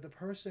difference is that the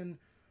person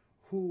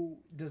who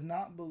does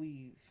not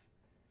believe,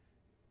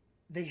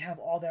 they have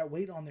all that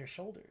weight on their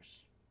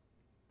shoulders.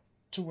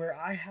 To where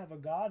I have a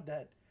God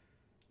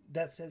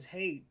that says,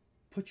 hey,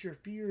 put your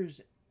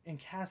fears and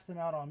cast them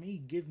out on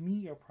me. Give me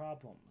your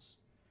problems.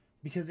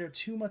 Because they're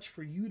too much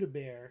for you to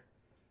bear.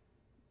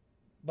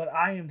 But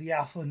I am the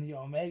Alpha and the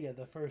Omega,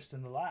 the first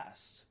and the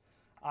last.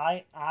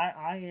 I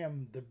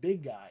am the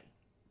big guy.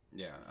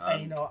 Yeah.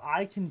 And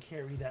I can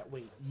carry that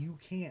weight. You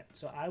can't.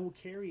 So I will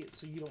carry it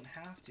so you don't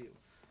have to.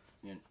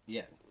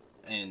 Yeah.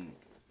 And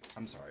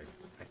I'm sorry.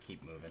 I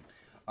keep moving.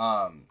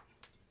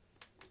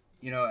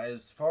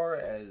 As far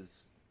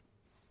as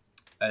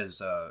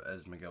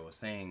Miguel was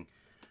saying,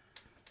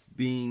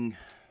 being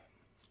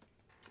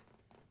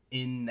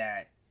in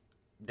that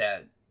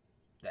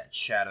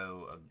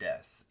shadow of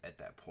death at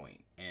that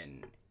point,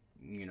 and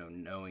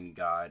knowing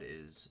God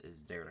is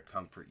there to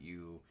comfort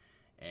you,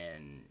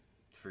 and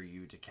for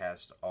you to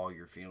cast all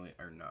your feelings,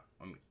 or not,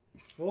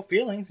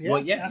 feelings, yeah.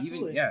 Well, yeah,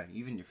 absolutely.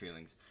 even your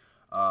feelings.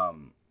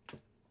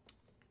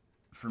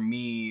 For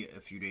me, a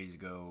few days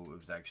ago, it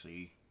was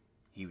actually,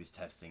 he was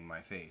testing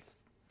my faith,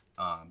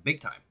 big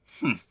time,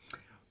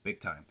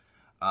 big time.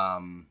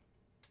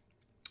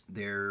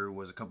 There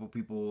was a couple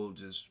people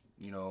just,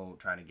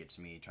 trying to get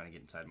to me, trying to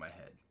get inside my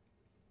head.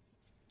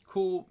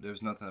 Cool,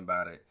 there's nothing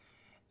about it.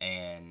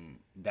 And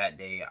that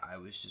day, I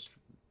was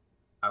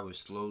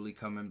slowly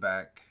coming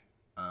back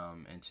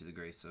into the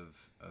grace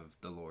of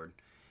the Lord.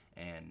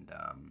 And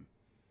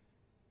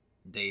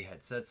they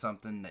had said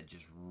something that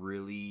just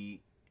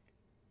really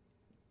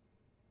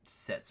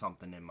set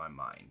something in my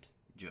mind.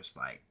 Just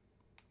like,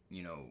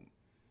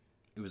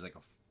 it was like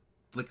a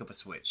flick of a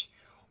switch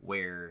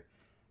where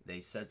they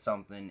said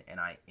something and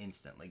I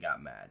instantly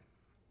got mad.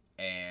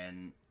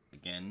 And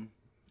again,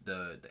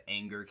 the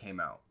anger came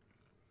out.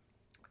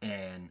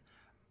 And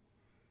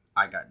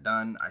I got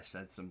done. I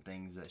said some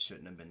things that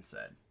shouldn't have been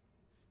said.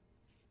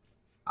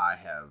 I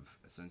have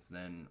since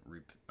then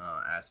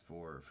asked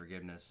for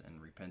forgiveness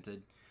and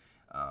repented,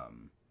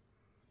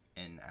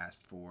 and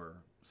asked for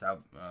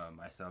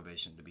my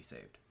salvation to be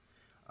saved.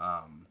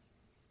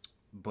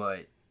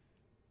 But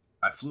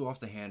I flew off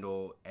the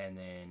handle, and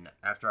then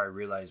after I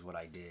realized what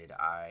I did,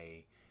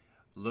 I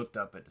looked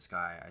up at the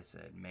sky. I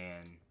said,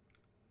 man,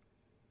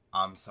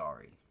 I'm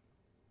sorry.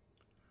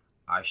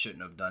 I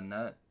shouldn't have done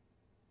that.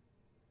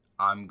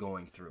 I'm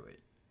going through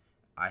it.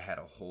 I had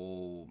a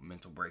whole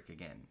mental break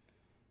again.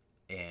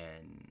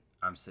 And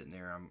I'm sitting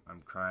there,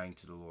 I'm crying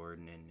to the Lord,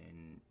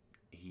 and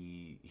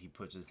he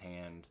puts his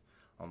hand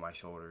on my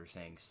shoulder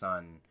saying,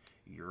 son,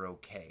 you're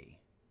okay.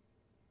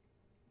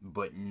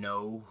 But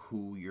know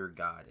who your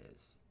God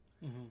is.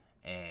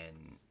 Mm-hmm.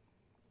 And,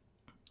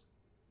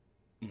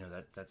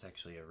 that's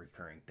actually a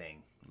recurring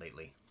thing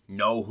lately.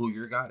 Know who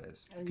your God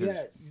is.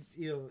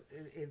 Yeah,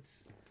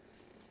 it's...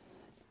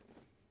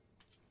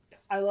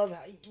 I love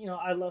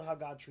how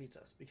God treats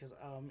us, because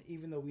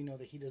even though we know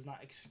that he does not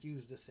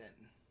excuse the sin.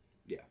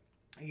 Yeah.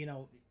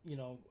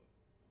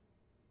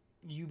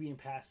 You being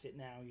past it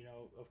now,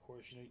 of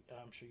course,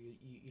 I'm sure you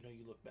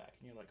look back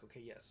and you're like, okay,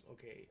 yes,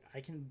 okay,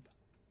 I can,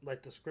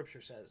 like the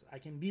scripture says, I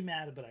can be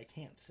mad, but I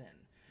can't sin.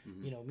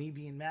 Mm-hmm. Me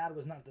being mad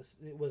was not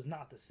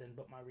the sin,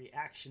 but my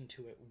reaction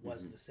to it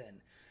was the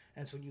sin.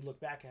 And so when you look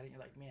back at it, you're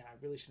like, man, I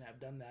really shouldn't have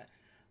done that.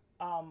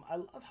 I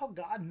love how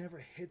God never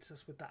hits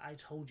us with the "I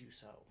told you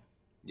so."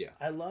 Yeah.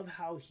 I love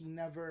how he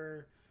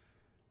never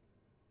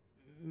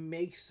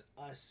makes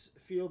us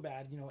feel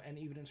bad, and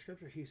even in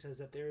scripture he says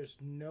that there is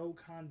no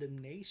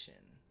condemnation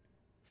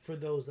for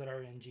those that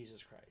are in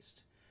Jesus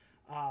Christ.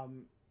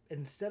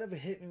 Instead of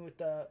hit me with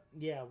the,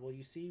 yeah, well,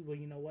 you see, well,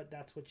 you know what,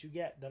 that's what you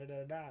get, da da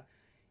da da.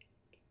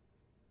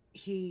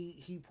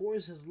 He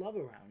pours his love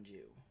around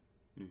you.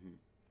 Mm-hmm.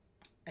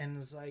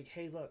 And it's like,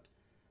 hey, look,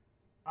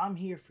 I'm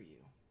here for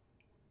you.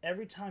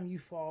 Every time you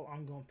fall,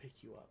 I'm gonna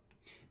pick you up.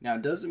 Now,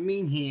 it doesn't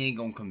mean he ain't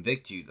gonna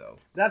convict you, though.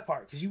 That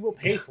part, because you will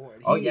pay for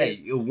it.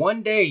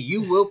 One day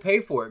you will pay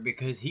for it,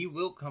 because he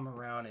will come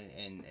around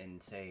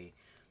and say,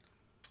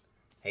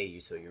 hey,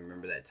 so you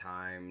remember that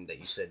time that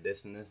you said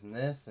this and this and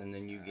this, and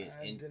then you get...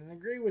 I didn't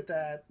agree with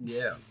that.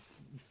 Yeah.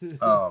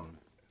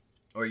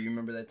 Or you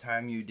remember that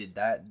time you did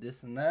that,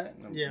 this and that?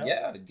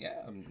 Yeah.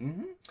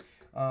 Mm-hmm.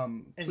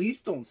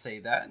 Please don't say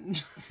that.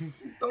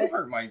 Don't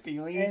hurt my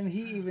feelings. And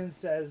he even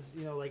says,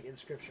 like in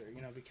scripture,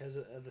 because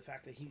of the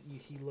fact that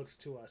he looks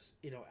to us,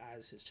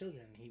 as his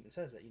children. He even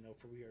says that,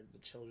 for we are the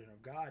children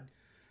of God.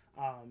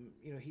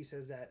 He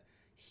says that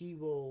he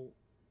will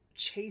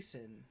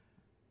chasten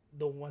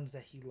the ones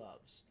that he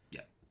loves.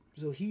 Yeah.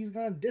 So he's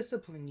gonna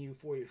discipline you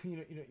for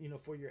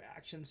for your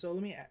actions. So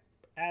let me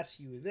ask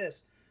you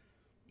this: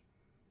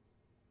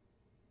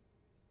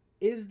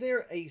 is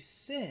there a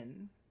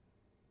sin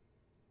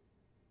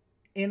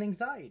in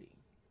anxiety?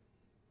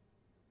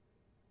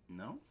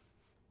 No.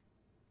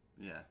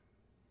 Yeah.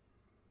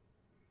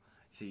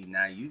 See,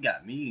 now you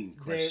got me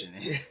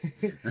questioning.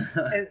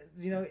 And,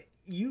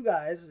 you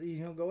guys,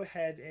 go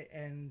ahead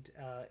and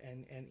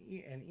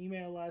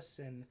email us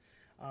and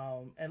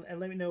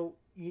let me know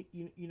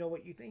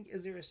what you think.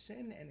 Is there a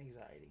sin in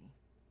anxiety?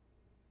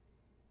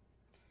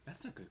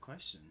 That's a good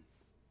question.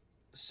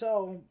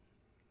 So,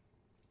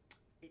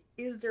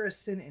 is there a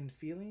sin in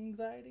feeling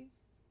anxiety?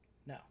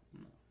 No.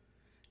 No.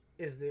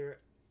 Is there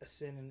a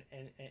sin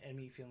in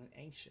me feeling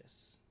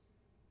anxious?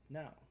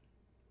 No.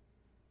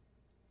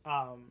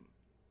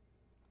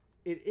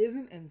 It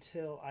isn't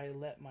until I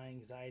let my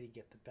anxiety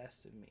get the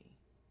best of me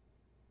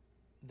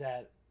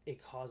that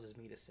it causes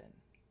me to sin.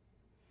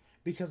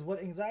 Because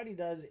what anxiety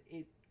does,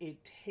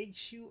 it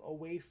takes you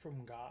away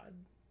from God,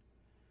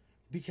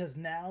 because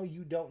now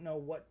you don't know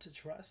what to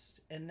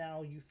trust, and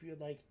now you feel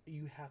like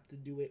you have to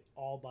do it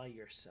all by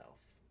yourself.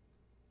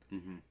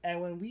 Mm-hmm.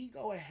 And when we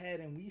go ahead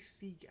and we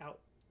seek out,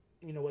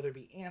 whether it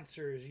be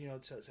answers,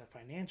 to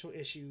financial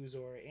issues,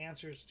 or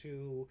answers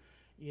to,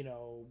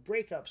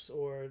 breakups,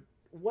 or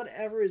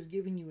whatever is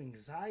giving you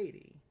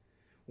anxiety,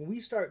 when we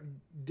start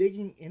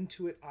digging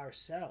into it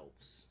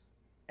ourselves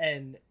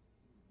and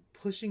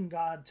pushing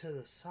God to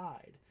the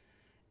side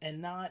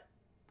and not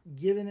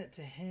giving it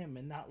to him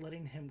and not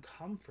letting him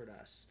comfort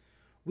us,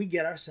 we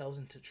get ourselves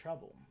into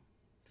trouble.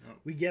 Oh.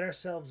 We get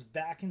ourselves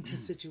back into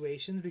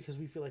situations because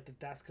we feel like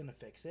that's going to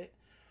fix it,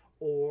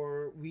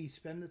 or we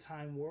spend the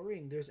time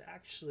worrying. There's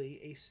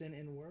actually a sin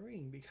in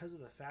worrying because of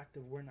the fact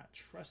that we're not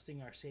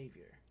trusting our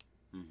Savior.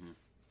 Mm-hmm.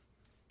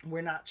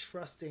 We're not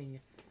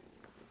trusting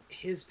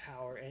his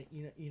power and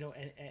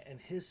and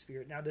his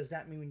Spirit. Now, does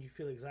that mean when you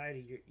feel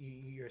anxiety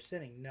you're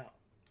sinning? No,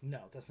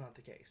 that's not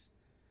the case.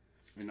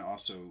 And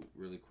also,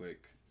 really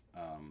quick,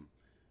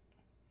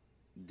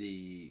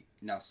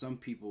 now some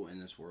people in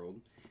this world,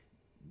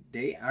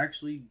 they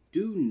actually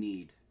do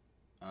need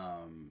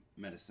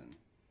medicine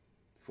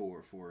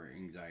for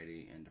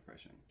anxiety and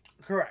depression.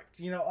 Correct.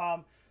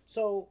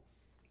 So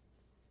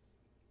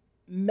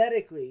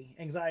medically,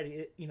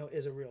 anxiety,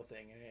 is a real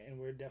thing, and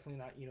we're definitely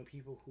not,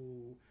 people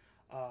who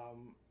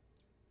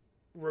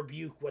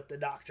rebuke what the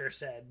doctor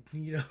said.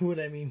 You know what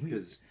I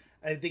mean?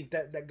 I think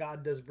that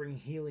God does bring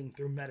healing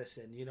through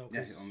medicine.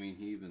 Yeah, I mean,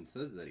 he even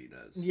says that he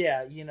does.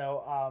 Yeah,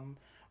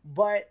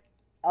 but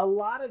a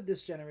lot of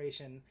this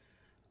generation,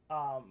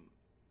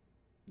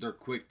 they're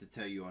quick to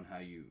tell you on how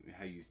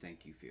you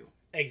think you feel.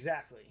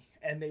 Exactly,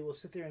 and they will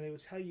sit there and they will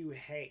tell you,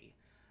 hey,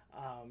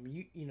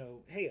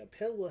 hey, a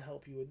pill will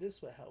help you, or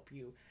this will help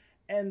you,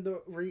 and the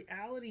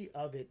reality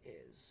of it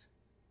is,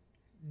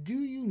 do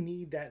you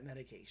need that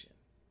medication,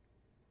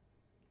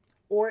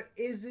 or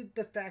is it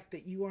the fact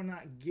that you are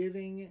not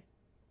giving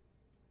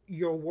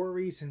your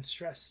worries and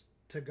stress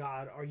to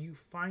God? Are you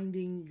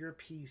finding your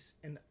peace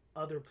in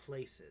other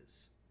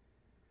places?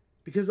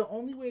 Because the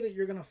only way that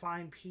you're going to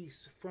find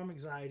peace from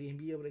anxiety and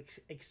be able to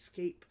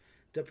escape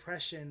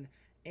depression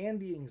and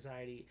the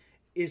anxiety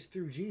is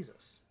through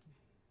Jesus.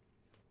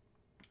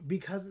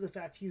 Because of the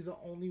fact he's the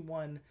only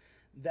one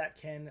that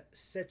can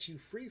set you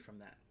free from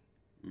that.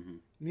 Mm-hmm.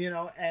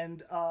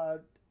 And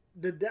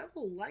the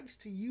devil likes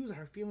to use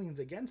our feelings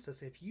against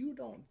us. If you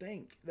don't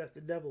think that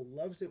the devil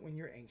loves it when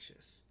you're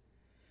anxious,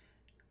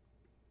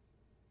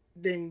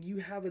 then you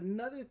have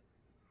another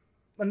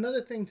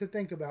thing to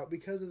think about,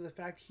 because of the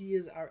fact he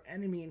is our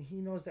enemy, and he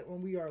knows that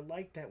when we are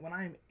like that, when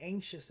I'm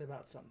anxious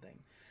about something,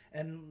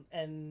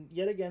 and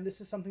yet again, this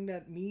is something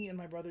that me and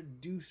my brother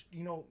do,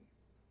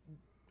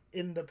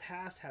 in the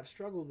past have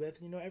struggled with,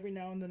 every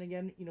now and then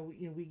again,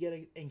 we get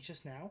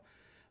anxious now,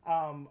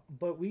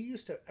 but we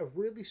used to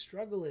really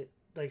struggle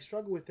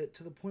with it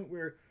to the point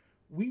where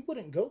we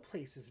wouldn't go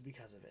places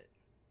because of it.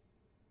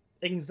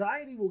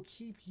 Anxiety will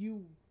keep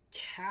you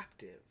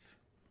captive.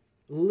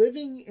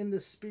 Living in the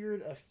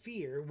spirit of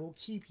fear will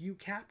keep you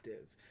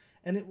captive,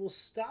 and it will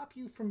stop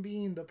you from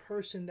being the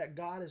person that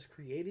God has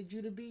created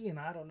you to be. And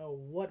I don't know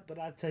what, but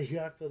I tell you,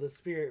 I feel the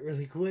spirit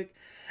really quick.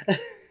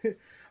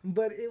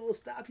 But it will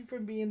stop you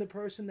from being the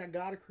person that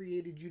God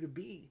created you to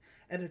be.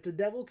 And if the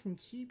devil can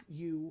keep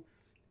you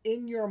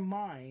in your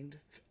mind,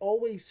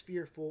 always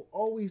fearful,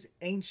 always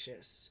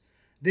anxious,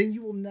 then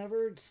you will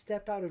never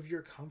step out of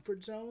your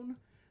comfort zone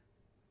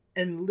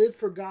and live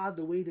for God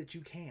the way that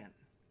you can.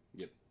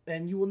 Yep.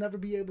 And you will never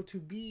be able to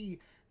be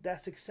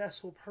that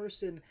successful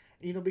person,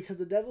 because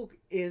the devil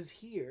is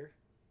here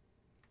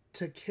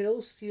to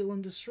kill, steal,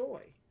 and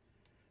destroy.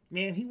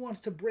 Man, he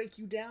wants to break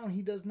you down.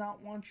 He does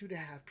not want you to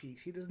have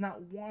peace. He does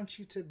not want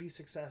you to be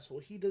successful.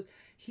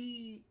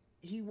 He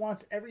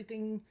wants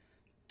everything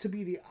to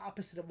be the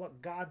opposite of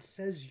what God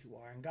says you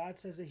are. And God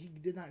says that he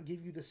did not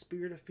give you the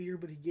spirit of fear,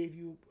 but he gave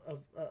you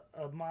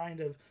a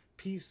mind of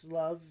peace,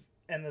 love,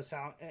 and a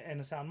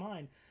sound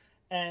mind.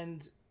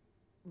 And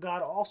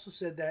God also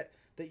said that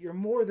you're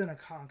more than a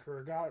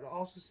conqueror. God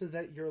also said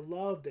that you're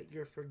loved, that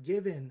you're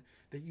forgiven,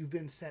 that you've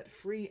been set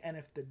free. And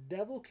if the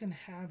devil can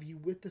have you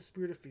with the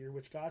spirit of fear,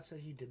 which God said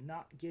he did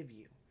not give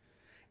you,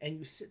 and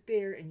you sit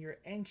there and you're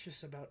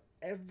anxious about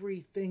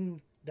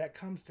everything that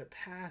comes to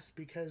pass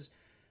because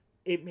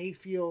it may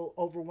feel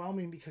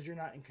overwhelming because you're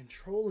not in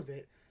control of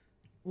it,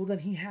 well, then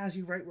he has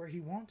you right where he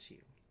wants you.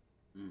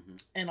 Mm-hmm.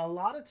 And a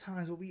lot of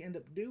times what we end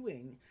up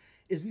doing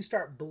is we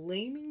start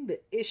blaming the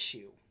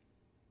issue.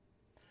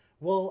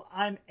 Well,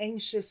 I'm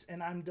anxious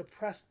and I'm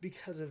depressed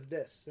because of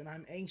this, and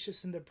I'm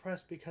anxious and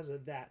depressed because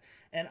of that.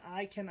 And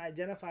I can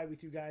identify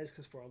with you guys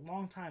because for a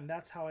long time,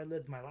 that's how I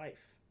lived my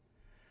life.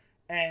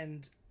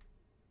 And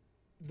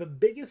the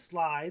biggest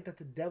lie that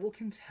the devil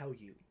can tell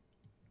you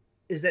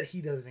is that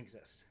he doesn't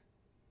exist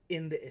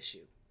in the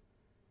issue.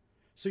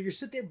 So you're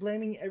sitting there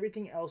blaming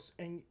everything else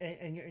and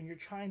you're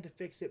trying to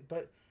fix it,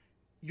 but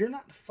you're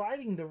not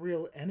fighting the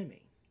real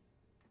enemy.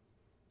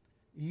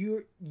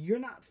 You're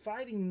not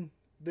fighting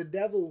the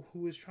devil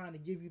who is trying to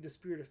give you the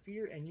spirit of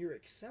fear, and you're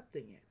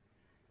accepting it.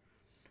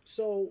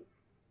 So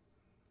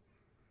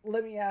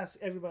let me ask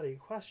everybody a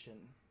question.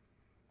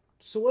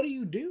 So what do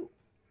you do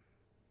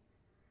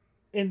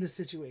in this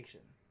situation?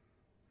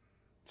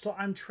 So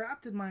I'm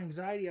trapped in my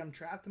anxiety, I'm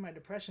trapped in my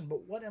depression,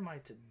 but what am I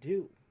to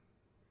do?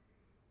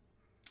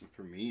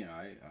 For me,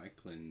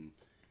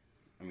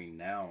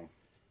 now,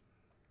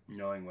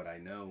 knowing what I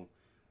know,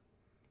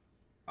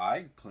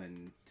 I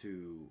cling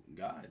to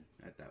God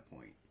at that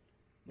point.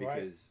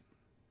 Because,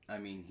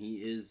 right. He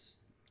is,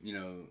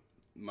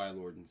 my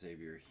Lord and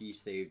Savior. He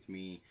saved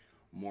me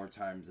more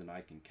times than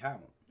I can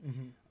count.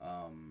 Mm-hmm.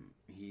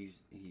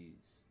 He's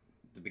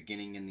the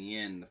beginning and the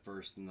end, the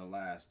first and the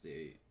last,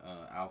 the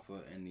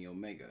Alpha and the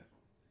Omega.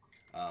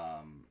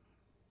 Wow.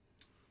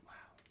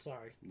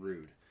 Sorry.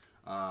 Rude.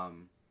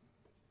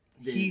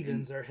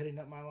 Heathens are hitting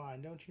up my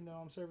line. Don't you know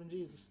I'm serving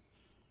Jesus?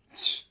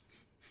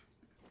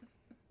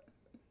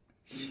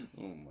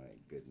 Oh my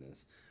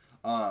goodness.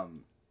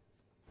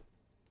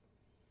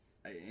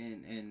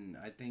 And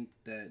I think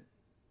that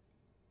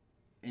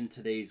in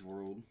today's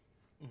world,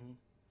 mm-hmm.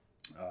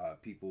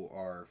 People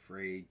are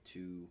afraid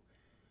to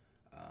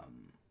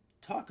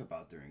talk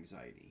about their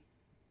anxiety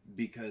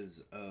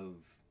because of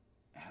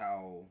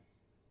how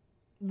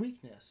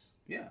weakness.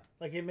 Yeah,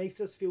 like it makes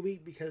us feel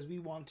weak because we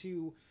want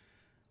to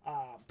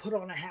put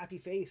on a happy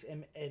face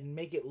and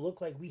make it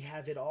look like we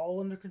have it all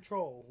under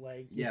control.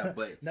 Like, yeah,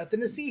 but nothing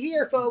to see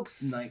here,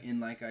 folks.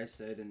 Like I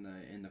said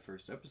in the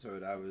first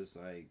episode, I was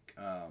like,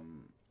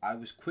 I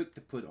was quick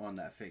to put on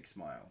that fake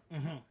smile.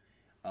 Mm-hmm.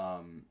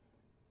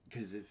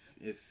 Because if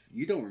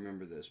you don't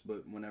remember this,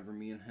 but whenever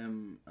me and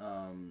him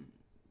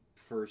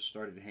first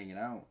started hanging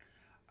out,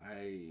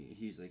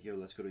 he's like, yo,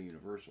 let's go to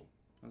Universal.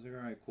 I was like,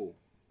 all right, cool.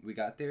 We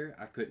got there.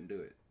 I couldn't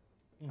do it.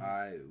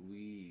 Mm-hmm.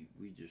 We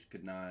just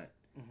could not.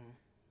 Mm-hmm.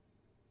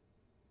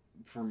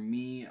 For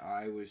me,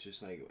 I was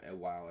just like,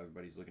 wow,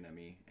 everybody's looking at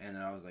me. And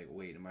then I was like,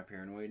 wait, am I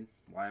paranoid?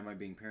 Why am I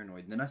being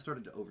paranoid? And then I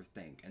started to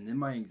overthink. And then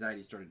my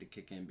anxiety started to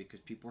kick in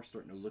because people are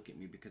starting to look at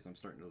me because I'm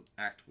starting to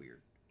act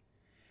weird.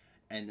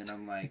 And then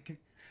I'm like...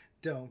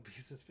 Don't be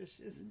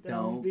suspicious.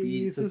 Don't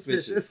be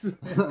suspicious.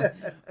 But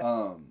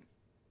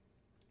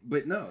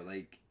no,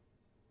 like,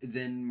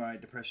 then my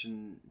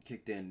depression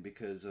kicked in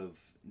because of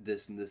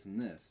this and this and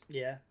this.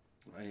 Yeah.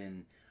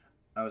 And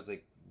I was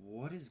like,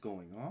 what is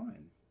going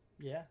on?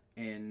 Yeah.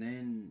 And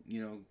then,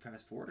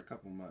 fast forward a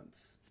couple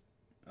months,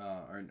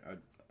 or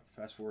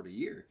fast forward a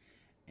year,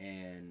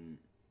 and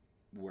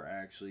we're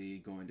actually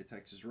going to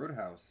Texas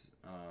Roadhouse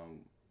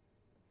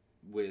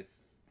with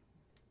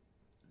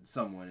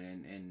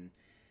someone,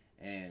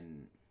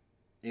 and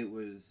it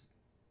was,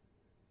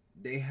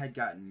 they had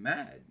gotten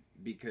mad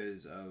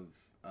because of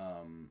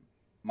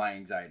my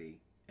anxiety,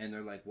 and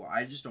they're like, well,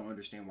 I just don't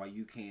understand why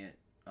you can't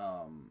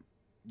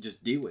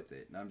just deal with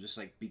it. And I'm just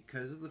like,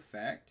 because of the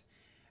fact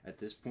at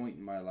this point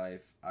in my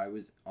life, I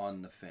was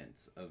on the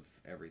fence of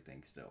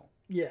everything still.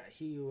 Yeah,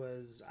 he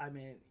was.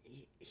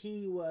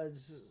 He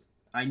was.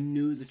 I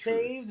knew the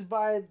saved truth.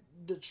 by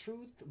the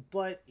truth,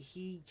 but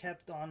he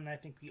kept on, and I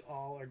think we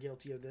all are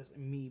guilty of this,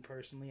 me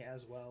personally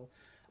as well.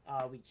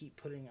 We keep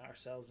putting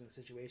ourselves in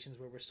situations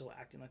where we're still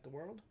acting like the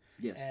world.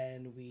 Yes.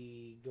 And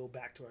we go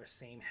back to our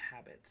same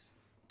habits.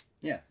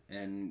 Yeah,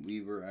 and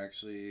we were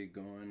actually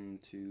going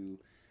to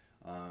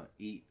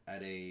eat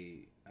at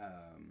a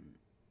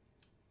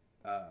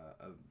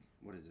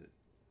what is it?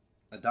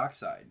 A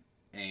dockside.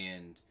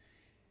 And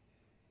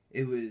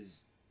it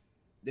was,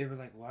 they were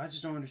like, well, I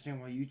just don't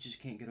understand why you just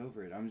can't get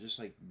over it. I'm just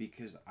like,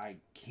 because I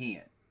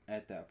can't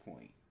at that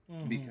point.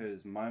 Mm-hmm.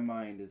 Because my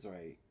mind is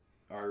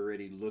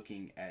already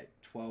looking at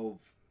 12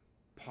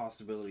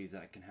 possibilities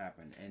that can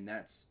happen. And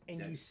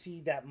you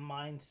see that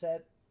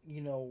mindset,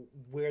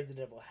 where the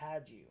devil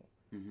had you.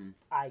 Mm-hmm.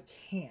 I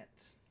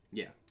can't.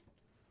 Yeah.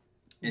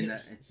 And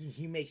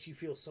he makes you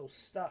feel so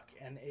stuck,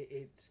 and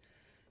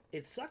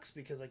it sucks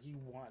because like you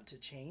want to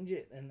change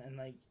it, and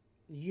like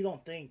you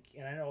don't think,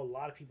 and I know a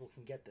lot of people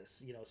can get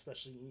this,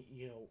 especially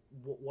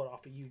what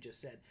off of you just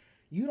said,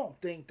 you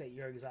don't think that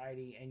your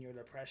anxiety and your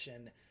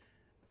depression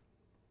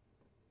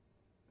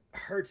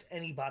hurts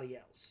anybody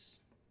else,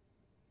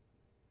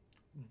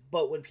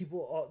 but when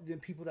the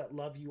people that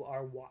love you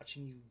are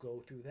watching you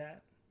go through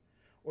that,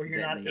 or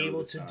you're not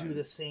able to do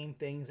the same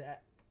things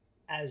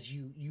as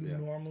you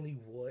normally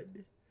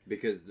would,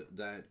 because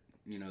that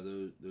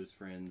those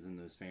friends and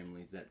those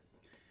families that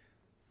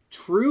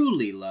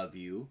truly love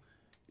you,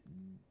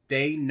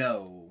 they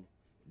know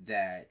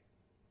that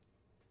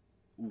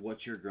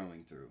what you're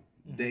going through.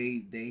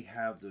 They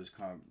have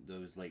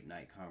those late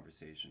night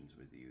conversations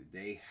with you.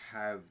 They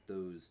have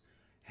those,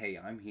 hey,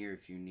 I'm here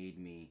if you need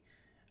me,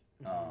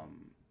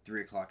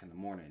 3 o'clock in the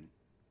morning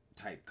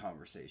type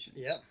conversations.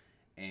 Yep.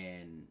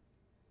 And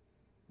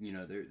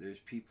there's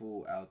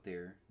people out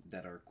there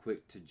that are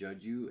quick to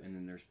judge you, and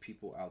then there's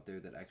people out there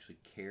that actually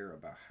care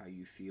about how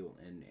you feel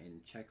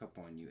and check up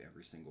on you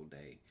every single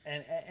day.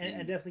 And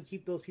definitely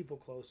keep those people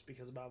close,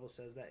 because the Bible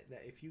says that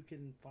if you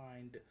can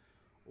find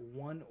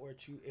one or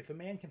two, if a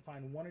man can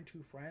find one or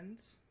two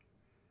friends,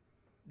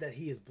 that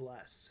he is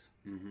blessed.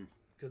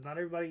 Because not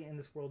everybody in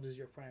this world is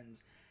your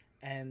friends.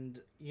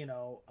 And,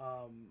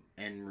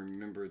 and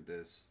remember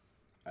this,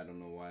 I don't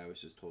know why I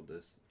was just told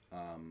this,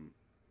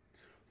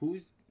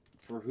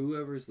 for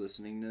whoever's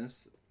listening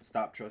this,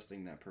 stop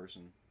trusting that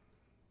person.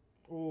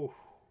 Oh,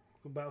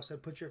 the Bible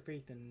said, put your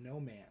faith in no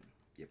man.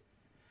 Yep.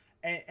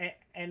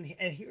 And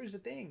here's the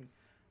thing,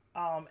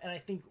 and I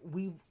think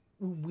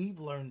we've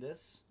learned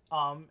this,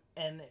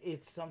 and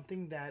it's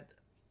something that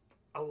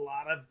a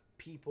lot of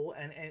people,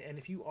 and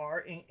if you are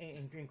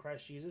in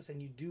Christ Jesus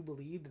and you do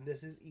believe that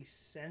this is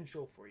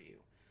essential for you,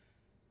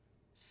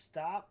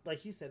 stop, like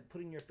he said,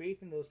 putting your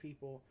faith in those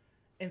people,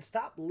 and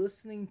stop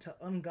listening to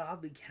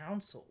ungodly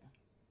counsel.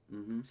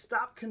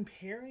 Stop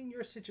comparing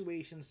your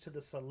situations to the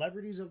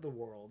celebrities of the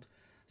world.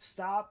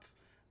 Stop,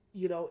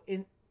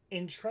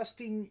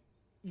 entrusting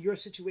your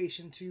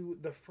situation to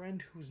the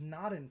friend who's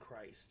not in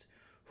Christ,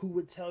 who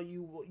would tell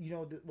you,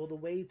 the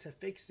way to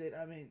fix it.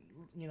 I mean,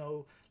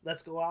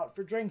 let's go out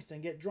for drinks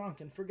and get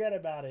drunk and forget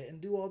about it and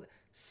do all that.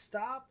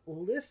 Stop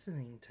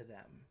listening to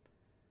them,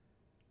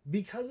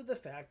 because of the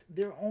fact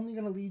they're only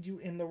going to lead you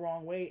in the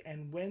wrong way.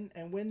 And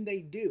when they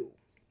do,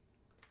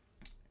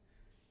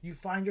 you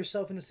find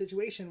yourself in a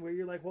situation where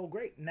you're like, well,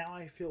 great, now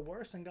I feel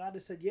worse. And God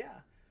has said,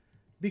 yeah,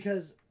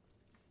 because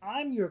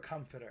I'm your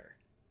comforter.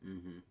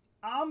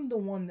 I'm the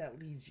one that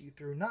leads you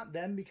through, not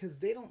them, because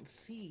they don't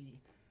see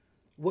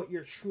what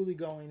you're truly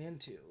going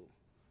into.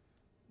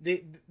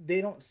 They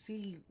don't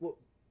see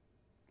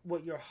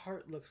what your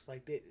heart looks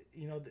like.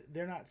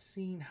 They're not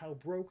seeing how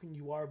broken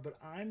you are, but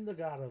I'm the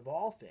God of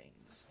all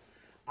things.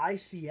 I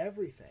see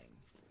everything.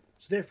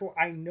 So therefore,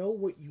 I know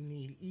what you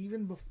need.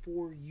 Even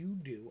before you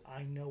do,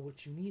 I know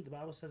what you need. The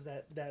Bible says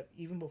that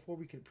even before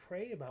we could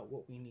pray about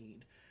what we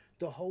need,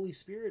 the Holy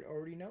Spirit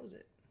already knows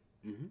it.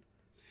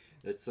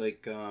 It's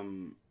like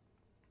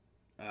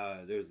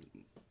there's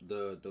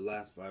the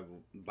last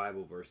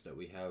Bible verse that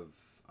we have,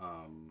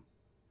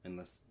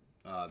 unless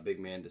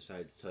Big Man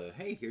decides to,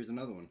 hey, here's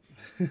another one.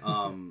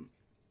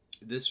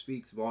 This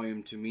speaks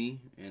volume to me,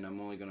 and I'm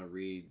only going to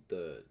read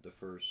the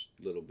first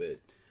little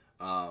bit.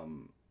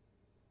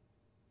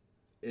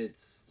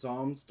 It's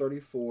Psalms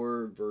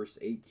 34, verse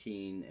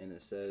 18, and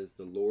it says,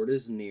 "The Lord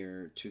is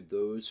near to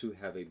those who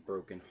have a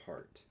broken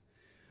heart."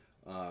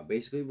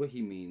 Basically, what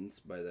he means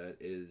by that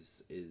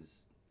is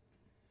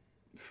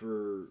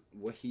for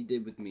what he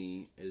did with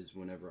me is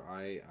whenever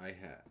I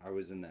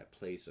was in that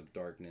place of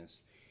darkness,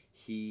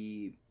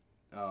 he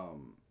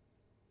was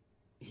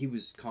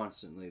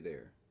constantly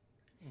there.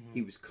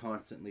 He was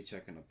constantly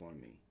checking up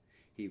on me.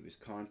 He was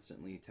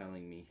constantly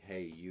telling me,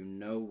 hey, you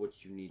know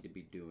what you need to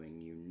be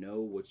doing. You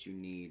know what you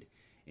need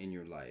in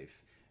your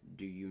life.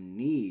 Do you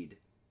need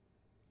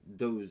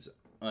those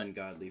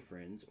ungodly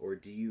friends, or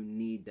do you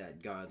need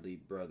that godly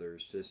brother,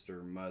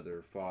 sister,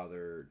 mother,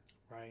 father,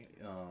 right?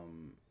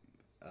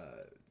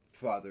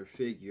 Father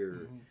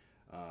figure,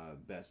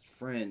 best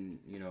friend,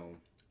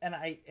 And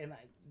I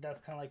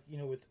that's kind of like,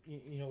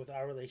 with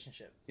our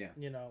relationship. Yeah.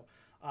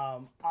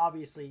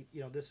 Obviously,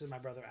 this is my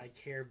brother. I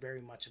care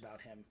very much about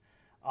him.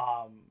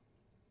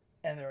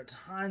 And there are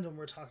times when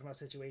we're talking about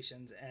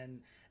situations,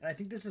 and I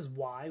think this is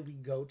why we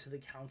go to the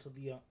counsel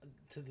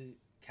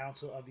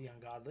of the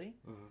ungodly,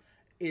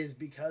 is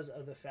because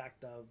of the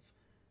fact of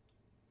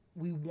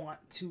we want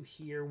to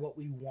hear what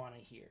we want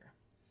to hear.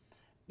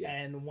 Yeah.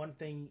 And one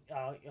thing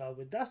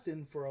with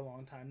Dustin for a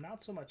long time,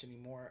 not so much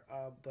anymore,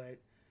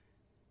 but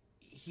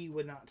he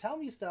would not tell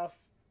me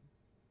stuff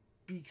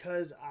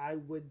because I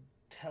would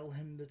tell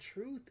him the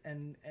truth.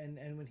 And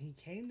when he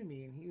came to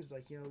me and he was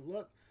like,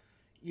 look,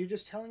 you're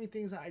just telling me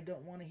things that I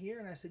don't want to hear.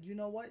 And I said, you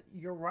know what?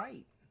 You're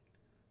right.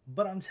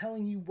 But I'm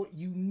telling you what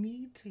you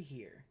need to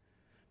hear,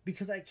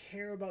 because I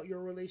care about your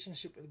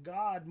relationship with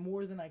God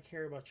more than I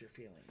care about your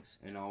feelings.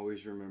 And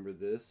always remember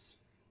this: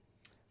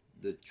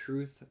 the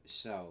truth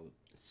shall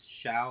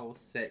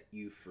set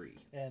you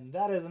free. And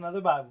that is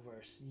another Bible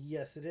verse.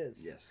 Yes, it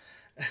is. Yes.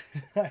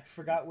 I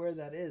forgot where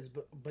that is,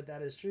 but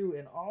that is true.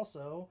 And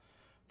also,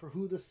 for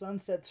who the Son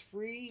sets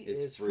free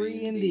is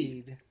free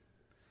indeed.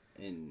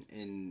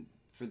 And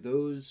for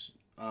those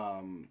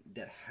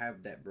that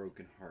have that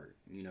broken heart,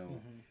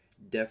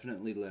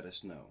 definitely let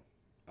us know.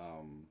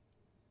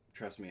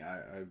 Trust me,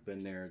 I've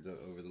been there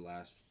over the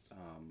last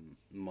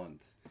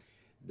month.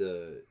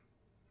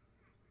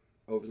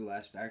 Over the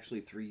last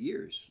actually 3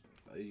 years,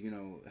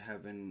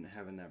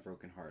 having that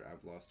broken heart.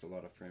 I've lost a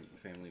lot of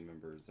family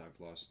members. I've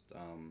lost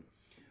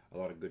a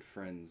lot of good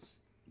friends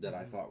that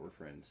I thought were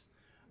friends.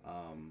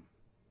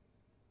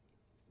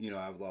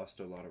 I've lost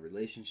a lot of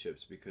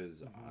relationships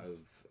because of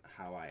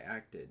how I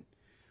acted,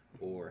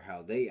 or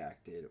how they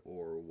acted,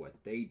 or what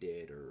they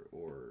did,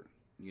 or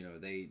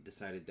they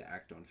decided to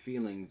act on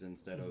feelings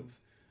instead of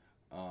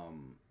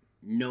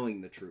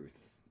knowing the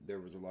truth. There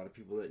was a lot of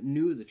people that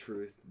knew the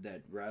truth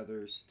that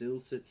rather still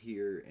sit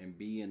here and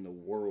be in the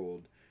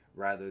world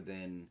rather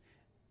than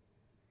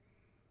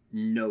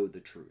know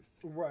the truth.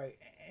 Right.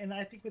 And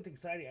I think with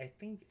anxiety, I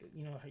think,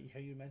 how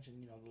you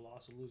mentioned, the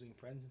loss of losing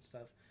friends and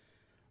stuff.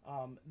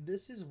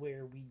 This is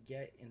where we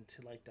get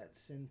into like that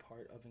sin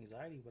part of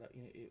anxiety.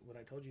 What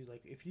I told you,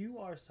 like if you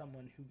are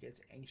someone who gets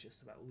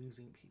anxious about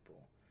losing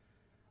people,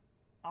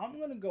 I'm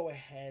going to go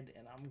ahead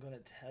and I'm going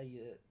to tell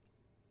you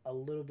a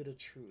little bit of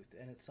truth.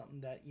 And it's something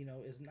that,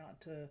 is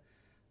not to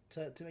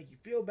make you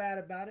feel bad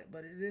about it,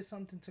 but it is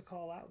something to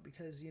call out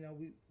because,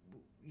 we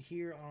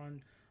here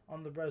on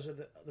the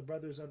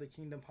Brothers of the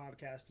Kingdom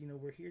podcast,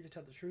 we're here to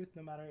tell the truth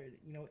no matter,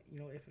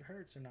 if it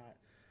hurts or not.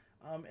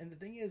 And the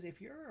thing is, if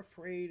you're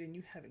afraid and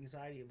you have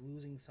anxiety of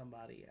losing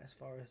somebody, as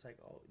far as like,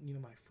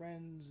 my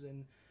friends,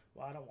 and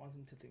well, I don't want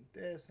them to think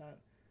this,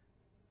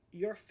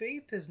 your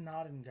faith is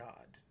not in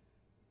God.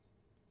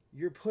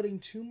 You're putting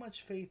too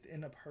much faith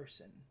in a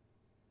person.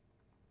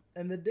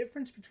 And the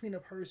difference between a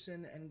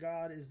person and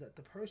God is that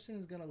the person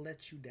is going to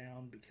let you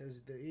down because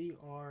they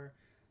are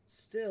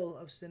still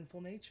of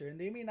sinful nature. And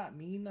they may not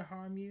mean to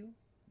harm you.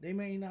 They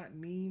may not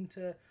mean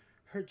to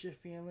hurt your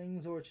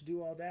feelings or to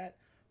do all that.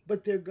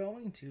 But they're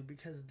going to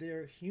because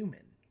they're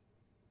human.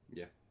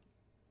 Yeah.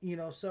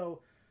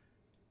 So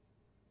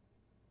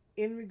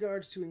in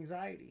regards to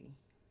anxiety,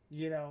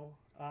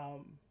 a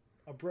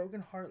broken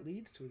heart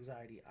leads to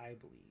anxiety, I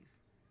believe.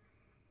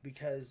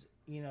 Because,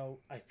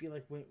 I feel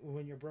like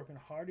when you're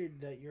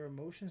brokenhearted, that your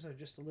emotions are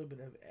just a little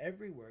bit of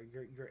everywhere.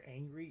 You're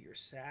angry, you're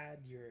sad,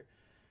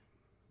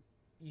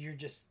 you're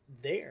just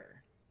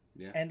there.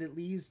 Yeah. And it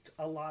leaves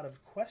a lot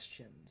of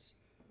questions.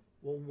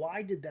 Well,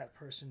 why did that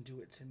person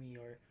do it to me?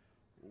 Or,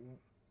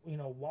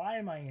 why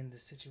am I in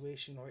this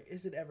situation? Or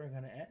is it ever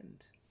going to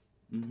end?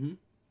 Mm-hmm.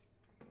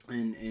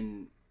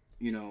 And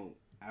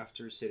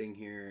after sitting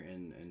here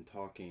and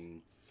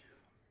talking,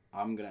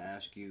 I'm going to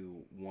ask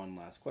you one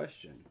last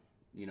question.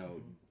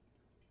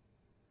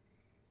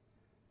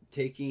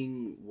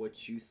 Taking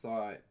what you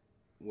thought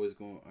was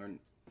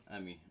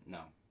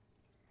no.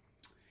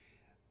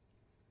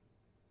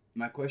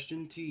 My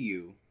question to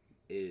you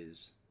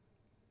is,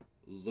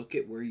 look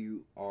at where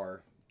you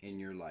are in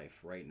your life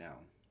right now.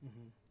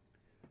 Mm-hmm.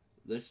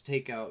 Let's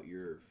take out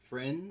your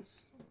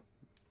friends.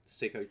 Let's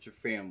take out your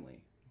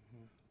family.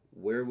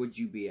 Mm-hmm. Where would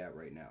you be at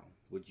right now?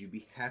 Would you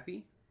be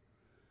happy?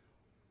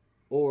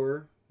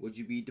 Or would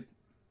you be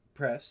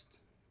depressed?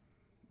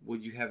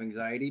 Would you have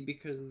anxiety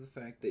because of the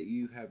fact that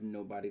you have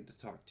nobody to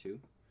talk to?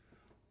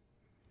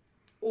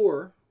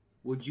 Or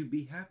would you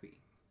be happy?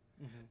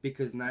 Mm-hmm.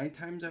 Because 9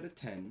 times out of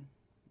 10,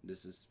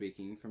 this is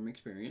speaking from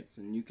experience,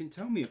 and you can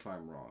tell me if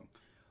I'm wrong.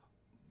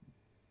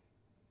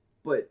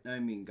 But,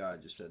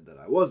 God just said that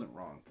I wasn't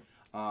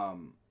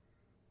wrong.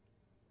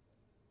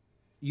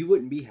 You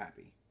wouldn't be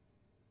happy.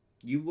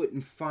 You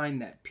wouldn't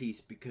find that peace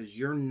because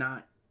you're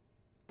not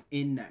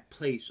in that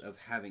place of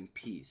having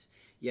peace.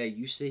 Yeah,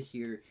 you sit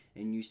here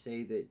and you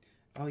say that,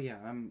 oh yeah,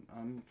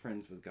 I'm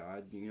friends with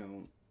God,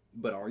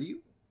 but are you?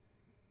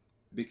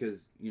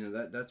 Because,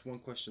 that's one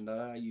question that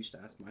I used to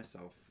ask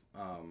myself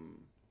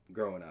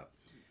growing up.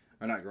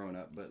 Or not growing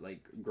up, but like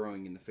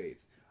growing in the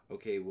faith.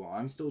 Okay, well,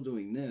 I'm still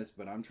doing this,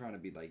 but I'm trying to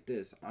be like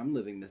this. I'm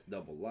living this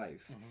double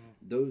life.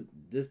 Mm-hmm. Though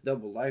this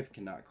double life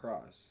cannot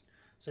cross.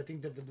 So I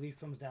think that the belief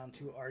comes down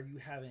to, are you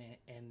having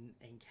an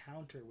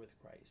encounter with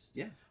Christ?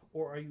 Yeah.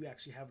 Or are you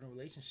actually having a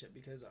relationship?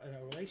 Because in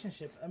a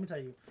relationship, let me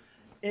tell you,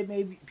 it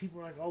may be,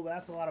 people are like, oh,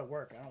 that's a lot of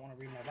work. I don't want to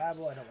read my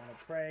Bible. I don't want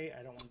to pray.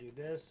 I don't want to do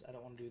this. I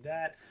don't want to do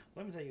that.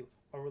 Let me tell you,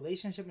 a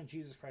relationship in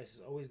Jesus Christ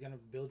is always going to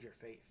build your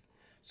faith.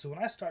 So when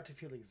I start to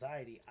feel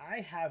anxiety,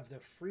 I have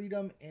the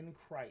freedom in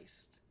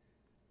Christ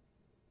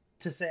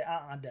to say,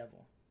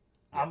 devil.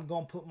 Yeah. I'm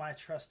going to put my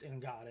trust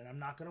in God, and I'm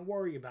not going to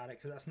worry about it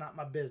because that's not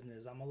my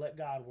business. I'm going to let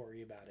God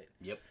worry about it.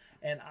 Yep.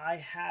 And I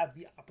have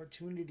the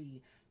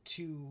opportunity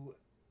to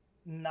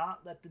not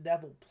let the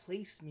devil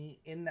place me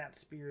in that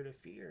spirit of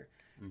fear.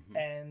 Mm-hmm.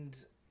 And,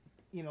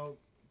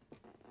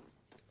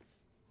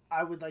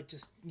 I would like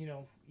just,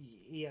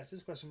 he asked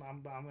this question,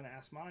 I'm going to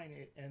ask mine.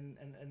 And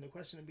the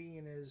question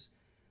being is,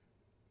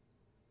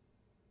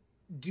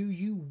 do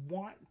you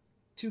want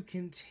to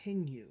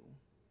continue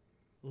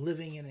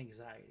living in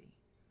anxiety?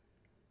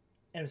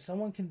 And if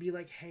someone can be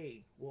like,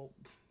 hey, well,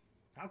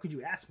 how could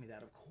you ask me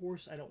that? Of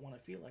course I don't want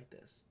to feel like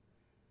this.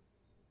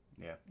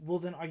 Yeah. Well,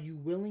 then are you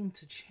willing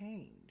to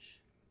change?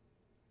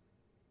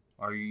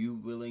 Are you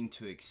willing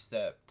to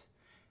accept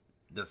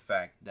the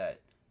fact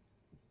that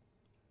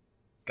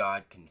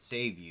God can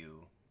save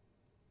you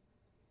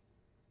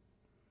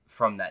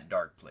from that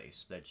dark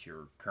place that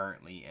you're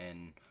currently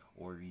in,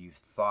 or you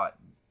thought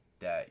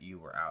that you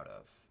were out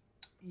of?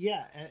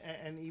 Yeah,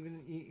 and even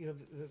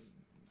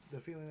the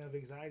feeling of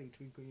anxiety, to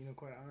be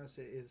quite honest,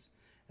 is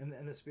and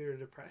the spirit of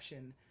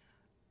depression.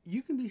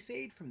 You can be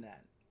saved from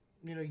that.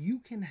 you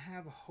can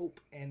have hope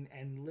and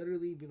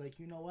literally be like,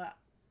 you know what?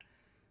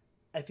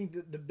 I think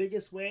that the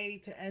biggest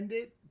way to end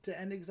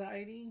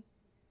anxiety,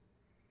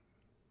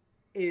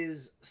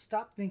 is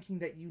stop thinking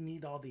that you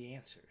need all the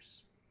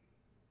answers.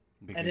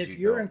 Because and if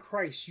you're in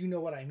Christ, you know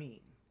what I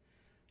mean.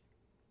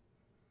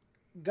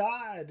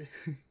 God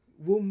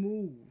will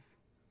move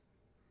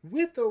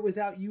with or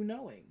without you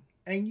knowing.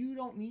 And you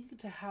don't need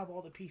to have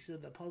all the pieces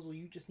of the puzzle.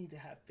 You just need to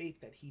have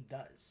faith that he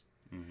does.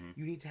 Mm-hmm.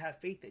 You need to have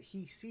faith that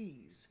he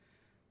sees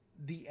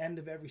the end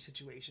of every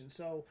situation.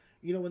 So,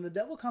 when the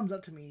devil comes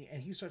up to me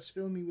and he starts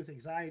filling me with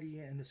anxiety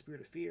and the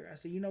spirit of fear, I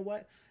say, you know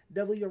what?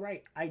 Devil, you're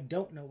right. I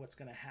don't know what's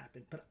going to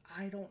happen, but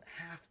I don't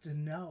have to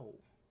know.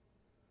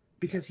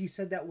 Because he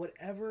said that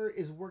whatever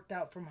is worked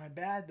out for my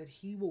bad, that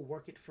he will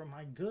work it for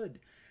my good.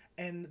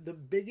 And the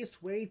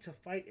biggest way to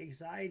fight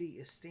anxiety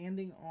is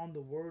standing on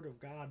the word of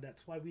God.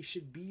 That's why we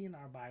should be in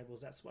our Bibles.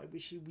 That's why we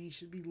should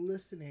be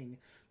listening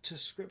to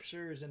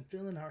scriptures and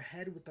filling our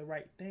head with the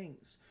right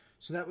things.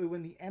 So that way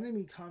when the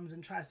enemy comes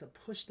and tries to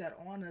push that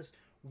on us,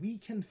 we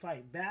can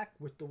fight back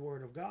with the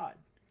word of God.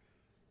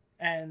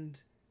 And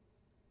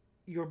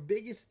your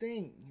biggest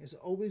thing is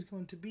always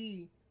going to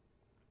be,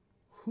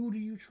 who do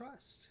you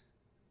trust?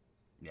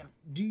 Yeah.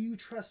 Do you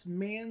trust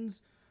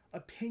man's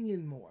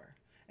opinion more?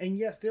 And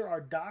yes, there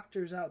are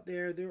doctors out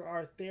there. There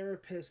are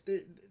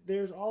therapists.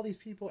 There's all these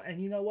people.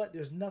 And you know what?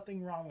 There's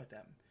nothing wrong with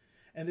them.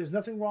 And there's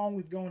nothing wrong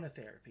with going to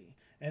therapy.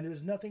 And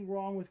there's nothing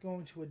wrong with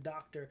going to a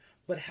doctor.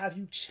 But have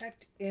you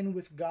checked in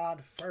with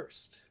God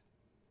first?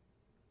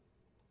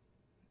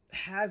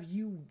 Have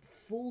you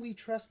fully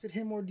trusted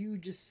him, or do you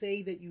just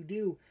say that you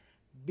do?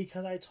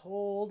 Because I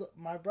told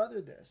my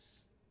brother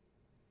this.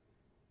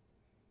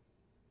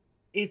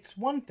 It's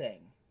one thing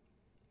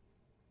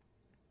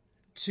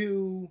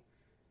to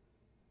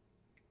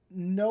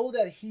know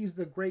that he's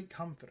the great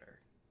comforter.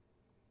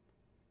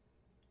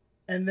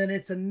 And then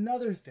it's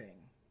another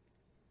thing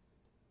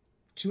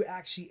to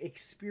actually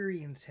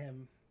experience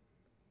him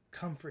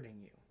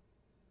comforting you.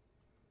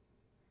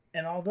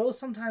 And although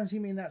sometimes he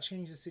may not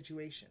change the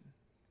situation,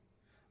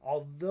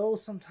 although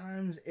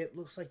sometimes it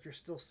looks like you're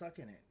still stuck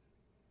in it,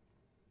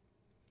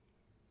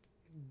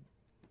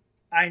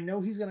 I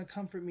know he's going to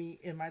comfort me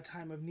in my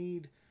time of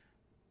need,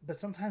 but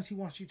sometimes he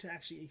wants you to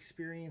actually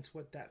experience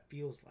what that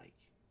feels like.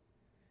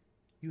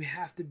 You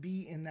have to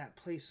be in that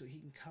place so he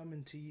can come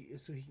into you,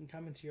 so he can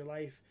come into your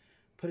life,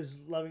 put his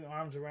loving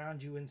arms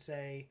around you and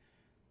say,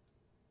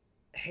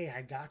 hey,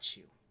 I got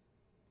you.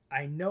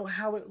 I know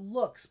how it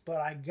looks, but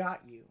I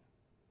got you.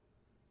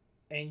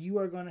 And you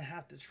are going to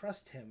have to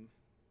trust him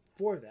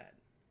for that.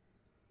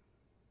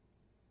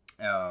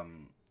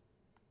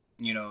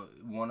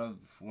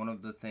 One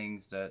of the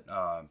things that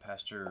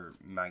Pastor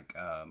Mike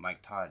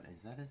Todd,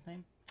 is that his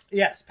name?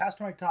 Yes,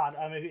 Pastor Mike Todd.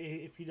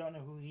 If you don't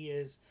know who he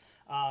is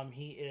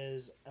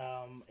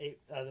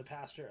the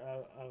pastor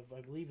of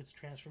I believe it's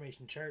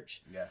Transformation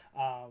Church. Yeah.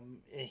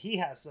 He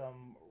has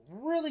some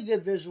really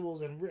good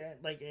visuals and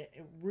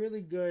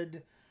really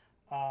good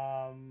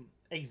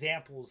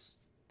examples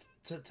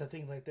to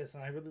things like this,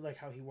 and I really like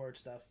how he words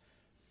stuff.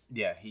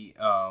 Yeah, he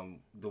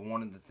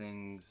one of the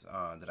things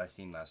that I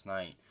seen last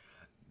night,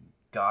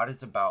 God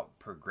is about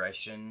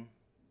progression,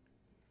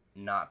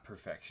 not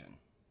perfection.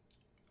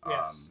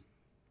 Yes.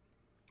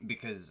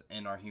 Because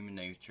in our human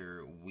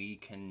nature, we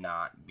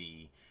cannot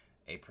be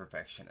a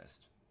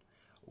perfectionist.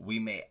 We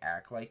may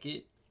act like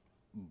it,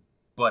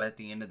 but at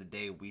the end of the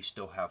day, we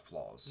still have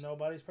flaws.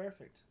 Nobody's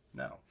perfect.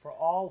 No. For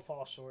all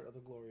fall short of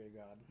the glory of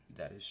God.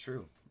 That is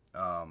true.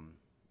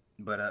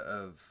 But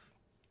I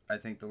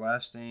think the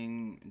last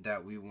thing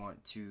that we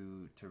want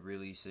to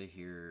really sit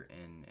here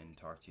and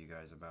talk to you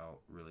guys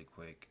about really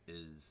quick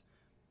is,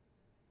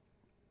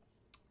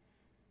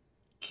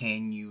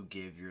 can you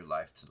give your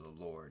life to the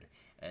Lord?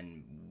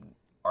 And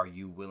are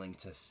you willing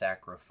to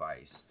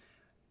sacrifice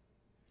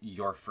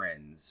your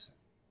friends,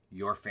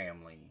 your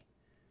family,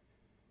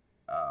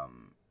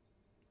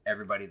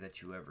 everybody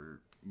that you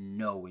ever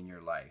know in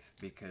your life?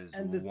 Because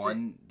the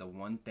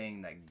one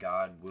thing that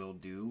God will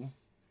do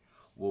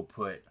will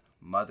put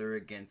mother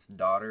against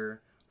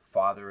daughter,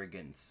 father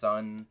against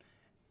son,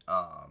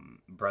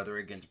 brother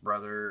against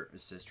brother,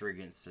 sister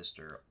against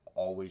sister.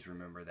 Always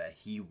remember that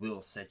he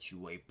will set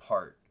you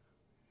apart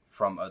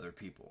from other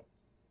people.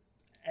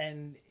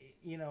 And,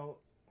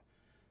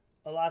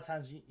 a lot of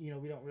times, we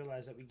don't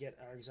realize that we get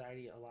our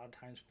anxiety a lot of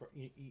times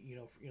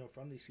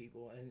from these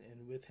people, and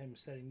with him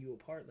setting you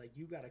apart, like,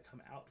 you got to come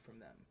out from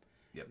them.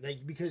 Yep.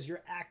 Like, because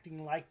you're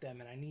acting like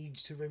them, and I need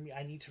to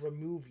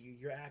remove you.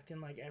 You're acting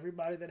like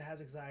everybody that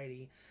has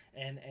anxiety,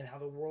 and how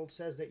the world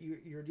says that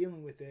you're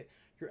dealing with it.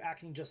 You're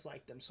acting just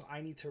like them. So I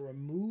need to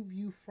remove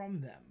you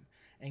from them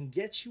and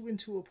get you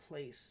into a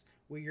place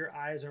where your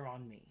eyes are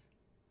on me.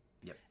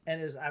 Yep.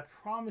 And as I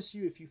promise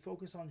you, if you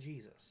focus on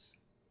Jesus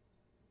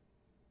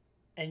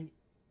and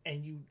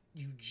you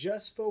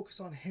just focus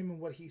on him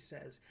and what he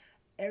says,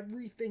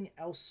 everything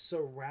else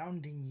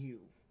surrounding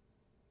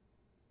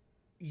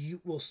you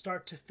will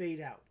start to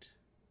fade out.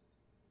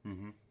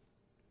 Mm-hmm.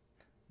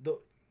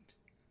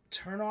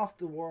 turn off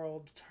the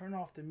world, turn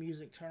off the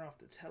music, turn off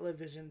the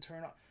television,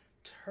 turn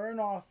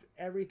off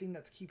everything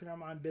that's keeping our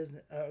mind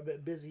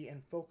busy,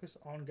 and focus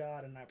on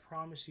God. And I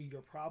promise you,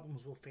 your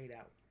problems will fade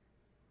out.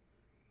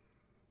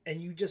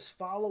 And you just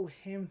follow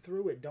Him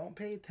through it. Don't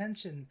pay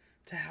attention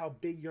to how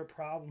big your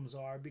problems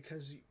are,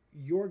 because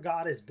your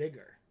God is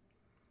bigger.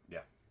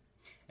 Yeah.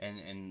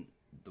 And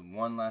the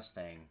one last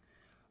thing,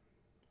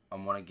 I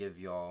want to give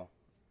y'all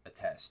a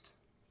test.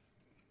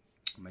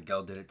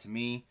 Miguel did it to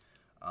me.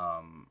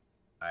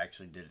 I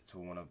actually did it to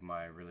one of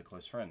my really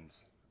close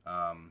friends.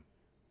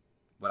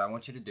 What I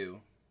want you to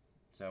do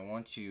is I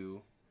want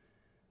you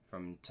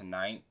from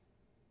tonight,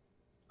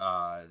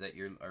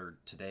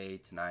 today,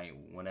 tonight,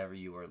 whenever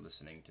you are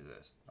listening to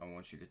this, I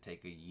want you to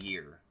take a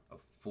year of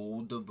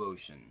full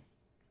devotion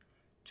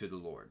to the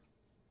Lord,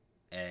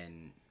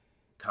 and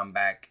come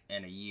back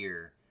in a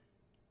year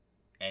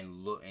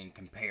and look and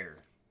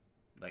compare.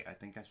 Like, I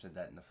think I said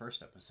that in the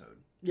first episode.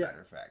 Yeah.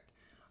 Matter of fact,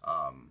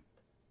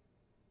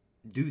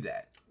 do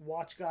that.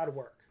 Watch God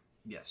work.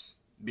 Yes,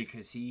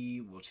 because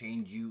He will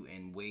change you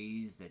in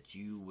ways that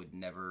you would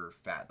never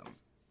fathom.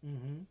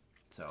 Mm-hmm.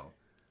 So,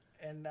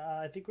 and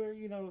I think we're,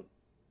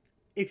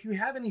 if you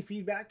have any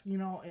feedback,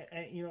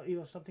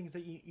 some things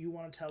that you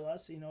want to tell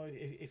us,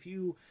 if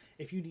you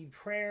need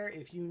prayer,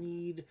 if you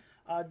need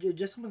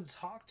just someone to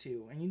talk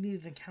to, and you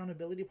need an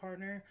accountability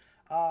partner,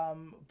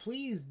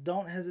 please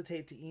don't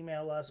hesitate to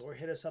email us or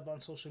hit us up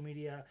on social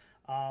media,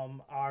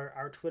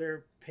 our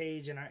Twitter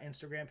page and our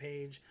Instagram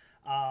page.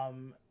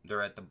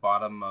 They're at the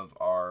bottom of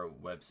our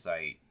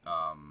website.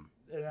 And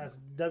that's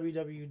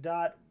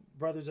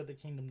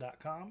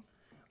www.brothersofthekingdom.com.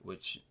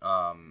 Which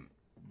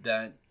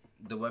that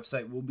the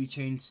website will be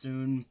changed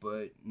soon,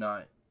 but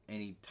not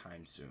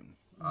anytime soon.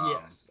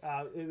 Yes.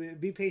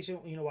 Be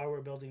patient, while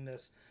we're building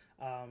this.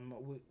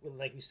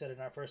 Like we said in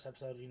our first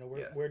episode,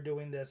 we're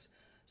doing this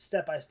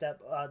step by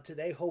step.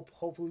 Today,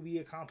 hopefully we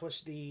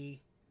accomplish the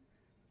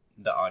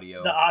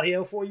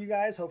audio for you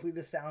guys. Hopefully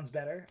this sounds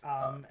better.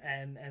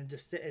 And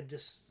just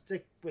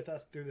stick with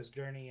us through this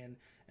journey, and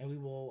we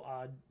will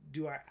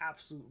do our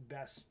absolute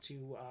best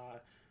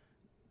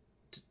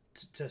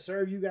to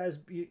serve you guys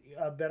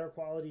better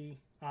quality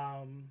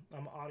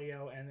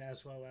audio, and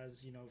as well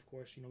as of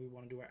course we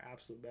want to do our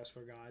absolute best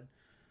for God.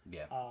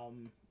 Yeah.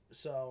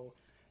 So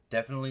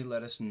definitely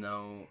let us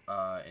know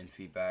in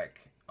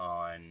feedback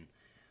on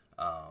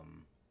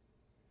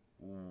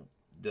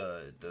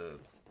the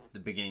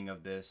beginning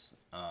of this.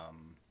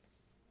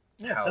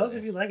 Tell us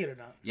if you like it or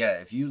not. Yeah,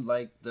 if you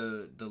like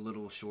the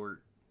little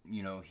short,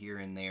 here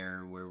and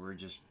there where we're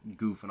just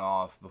goofing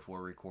off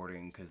before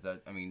recording, because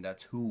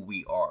that's who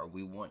we are.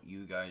 We want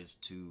you guys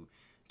to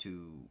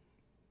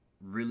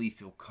really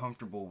feel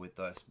comfortable with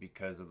us,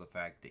 because of the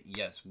fact that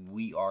yes,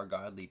 we are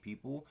godly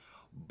people,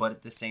 but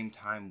at the same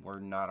time we're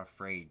not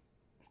afraid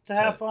to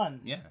have fun.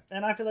 Yeah.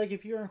 And I feel like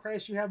if you're in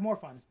Christ, you have more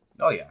fun.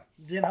 Oh yeah.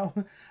 So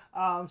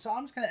I'm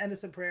just gonna end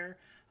this in prayer.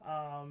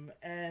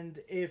 And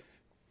if,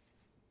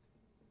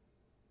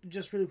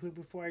 just really quick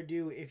before I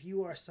do, if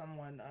you are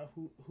someone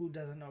who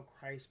doesn't know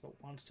Christ but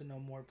wants to know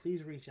more,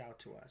 please reach out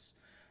to us.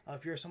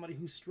 If you're somebody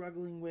who's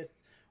struggling with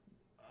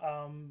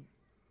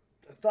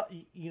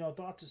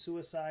thoughts of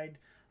suicide,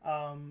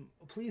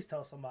 please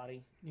tell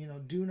somebody.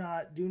 Do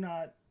not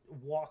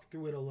walk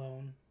through it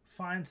alone.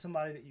 Find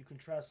somebody that you can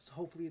trust.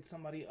 Hopefully it's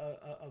somebody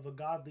of a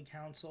godly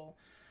counsel,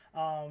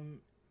 and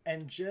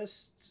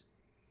just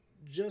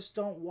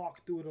don't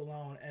walk through it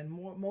alone. And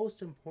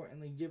most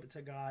importantly, give it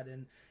to God,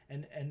 and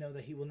know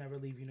that He will never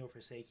leave you nor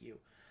forsake you.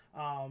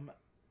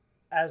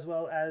 As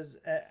well as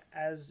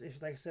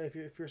if, like I said,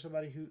 if you're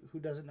somebody who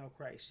doesn't know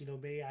Christ,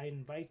 may I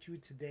invite you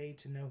today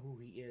to know who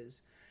He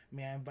is.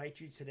 May I invite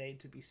you today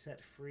to be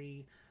set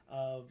free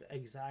of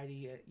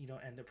anxiety,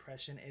 and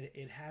depression.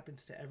 It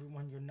happens to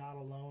everyone. You're not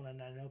alone,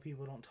 and I know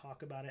people don't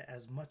talk about it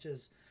as much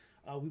as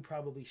we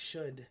probably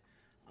should,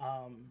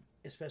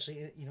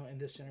 especially in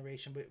this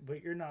generation.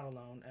 But you're not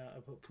alone.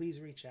 But please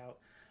reach out.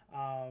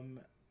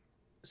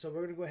 So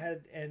we're gonna go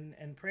ahead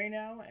and pray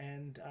now,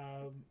 and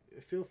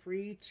feel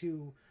free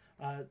to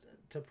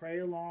pray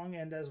along,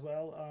 and as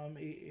well,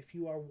 if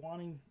you are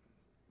wanting,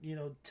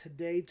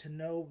 today to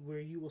know where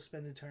you will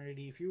spend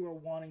eternity, if you are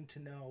wanting to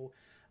know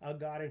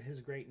God and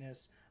His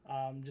greatness,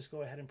 just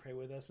go ahead and pray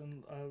with us.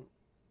 And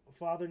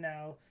Father,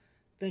 now,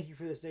 thank you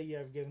for this day you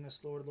have given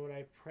us, Lord. Lord,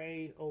 I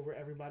pray over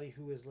everybody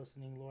who is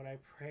listening, Lord. I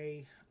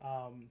pray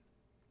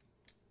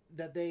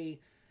that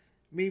they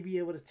may be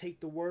able to take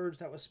the words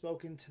that was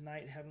spoken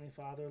tonight, Heavenly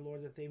Father,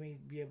 Lord, that they may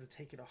be able to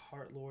take it to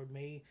heart, Lord.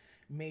 May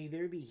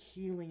there be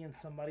healing in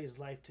somebody's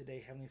life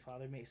today, Heavenly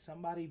Father. May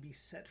somebody be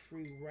set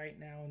free right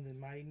now in the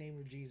mighty name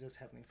of Jesus,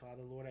 Heavenly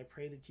Father. Lord, I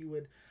pray that you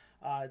would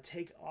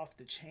take off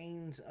the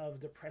chains of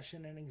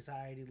depression and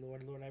anxiety,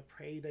 Lord. Lord, I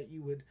pray that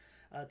you would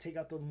take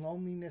out the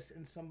loneliness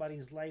in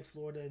somebody's life,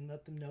 Lord, and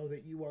let them know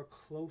that you are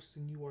close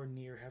and you are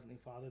near, Heavenly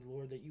Father,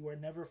 Lord, that you are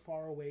never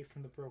far away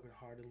from the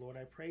brokenhearted, Lord.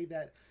 I pray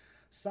that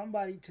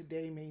somebody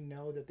today may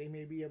know that they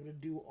may be able to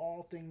do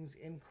all things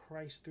in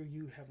Christ through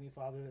you, Heavenly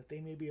Father, that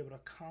they may be able to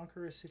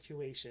conquer a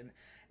situation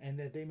and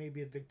that they may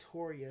be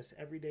victorious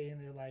every day in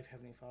their life,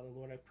 Heavenly Father.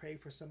 Lord, I pray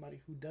for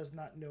somebody who does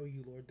not know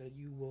you, Lord, that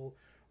you will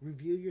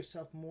reveal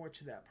yourself more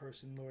to that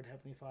person, Lord,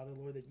 Heavenly Father,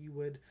 Lord, that you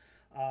would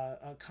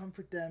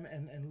comfort them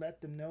and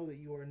let them know that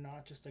you are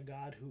not just a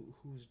God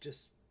who's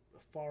just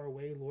far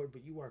away, Lord,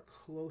 but you are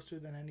closer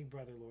than any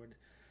brother, Lord.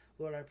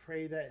 Lord, I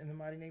pray that in the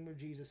mighty name of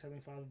Jesus,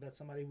 Heavenly Father, that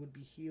somebody would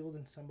be healed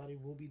and somebody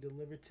will be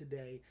delivered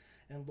today.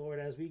 And Lord,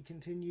 as we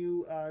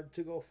continue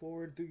to go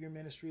forward through your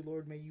ministry,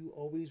 Lord, may you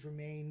always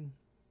remain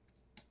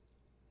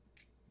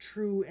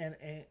true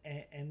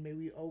and may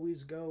we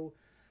always go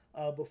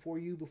before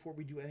you before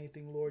we do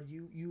anything, Lord.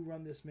 You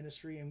run this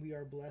ministry, and we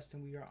are blessed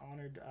and we are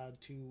honored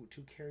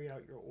to carry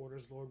out your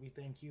orders, Lord. We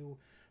thank you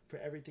for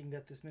everything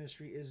that this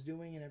ministry is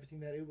doing and everything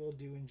that it will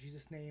do. In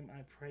Jesus' name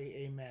I pray,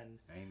 amen.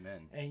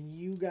 Amen. And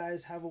you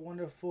guys have a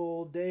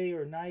wonderful day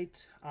or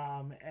night,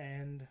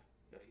 and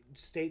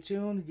stay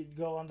tuned.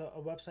 Go on the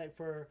website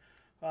for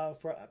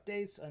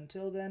updates.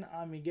 Until then,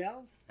 I'm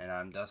Miguel. And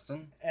I'm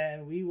Dustin.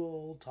 And we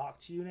will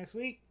talk to you next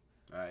week.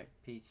 All right.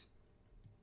 Peace.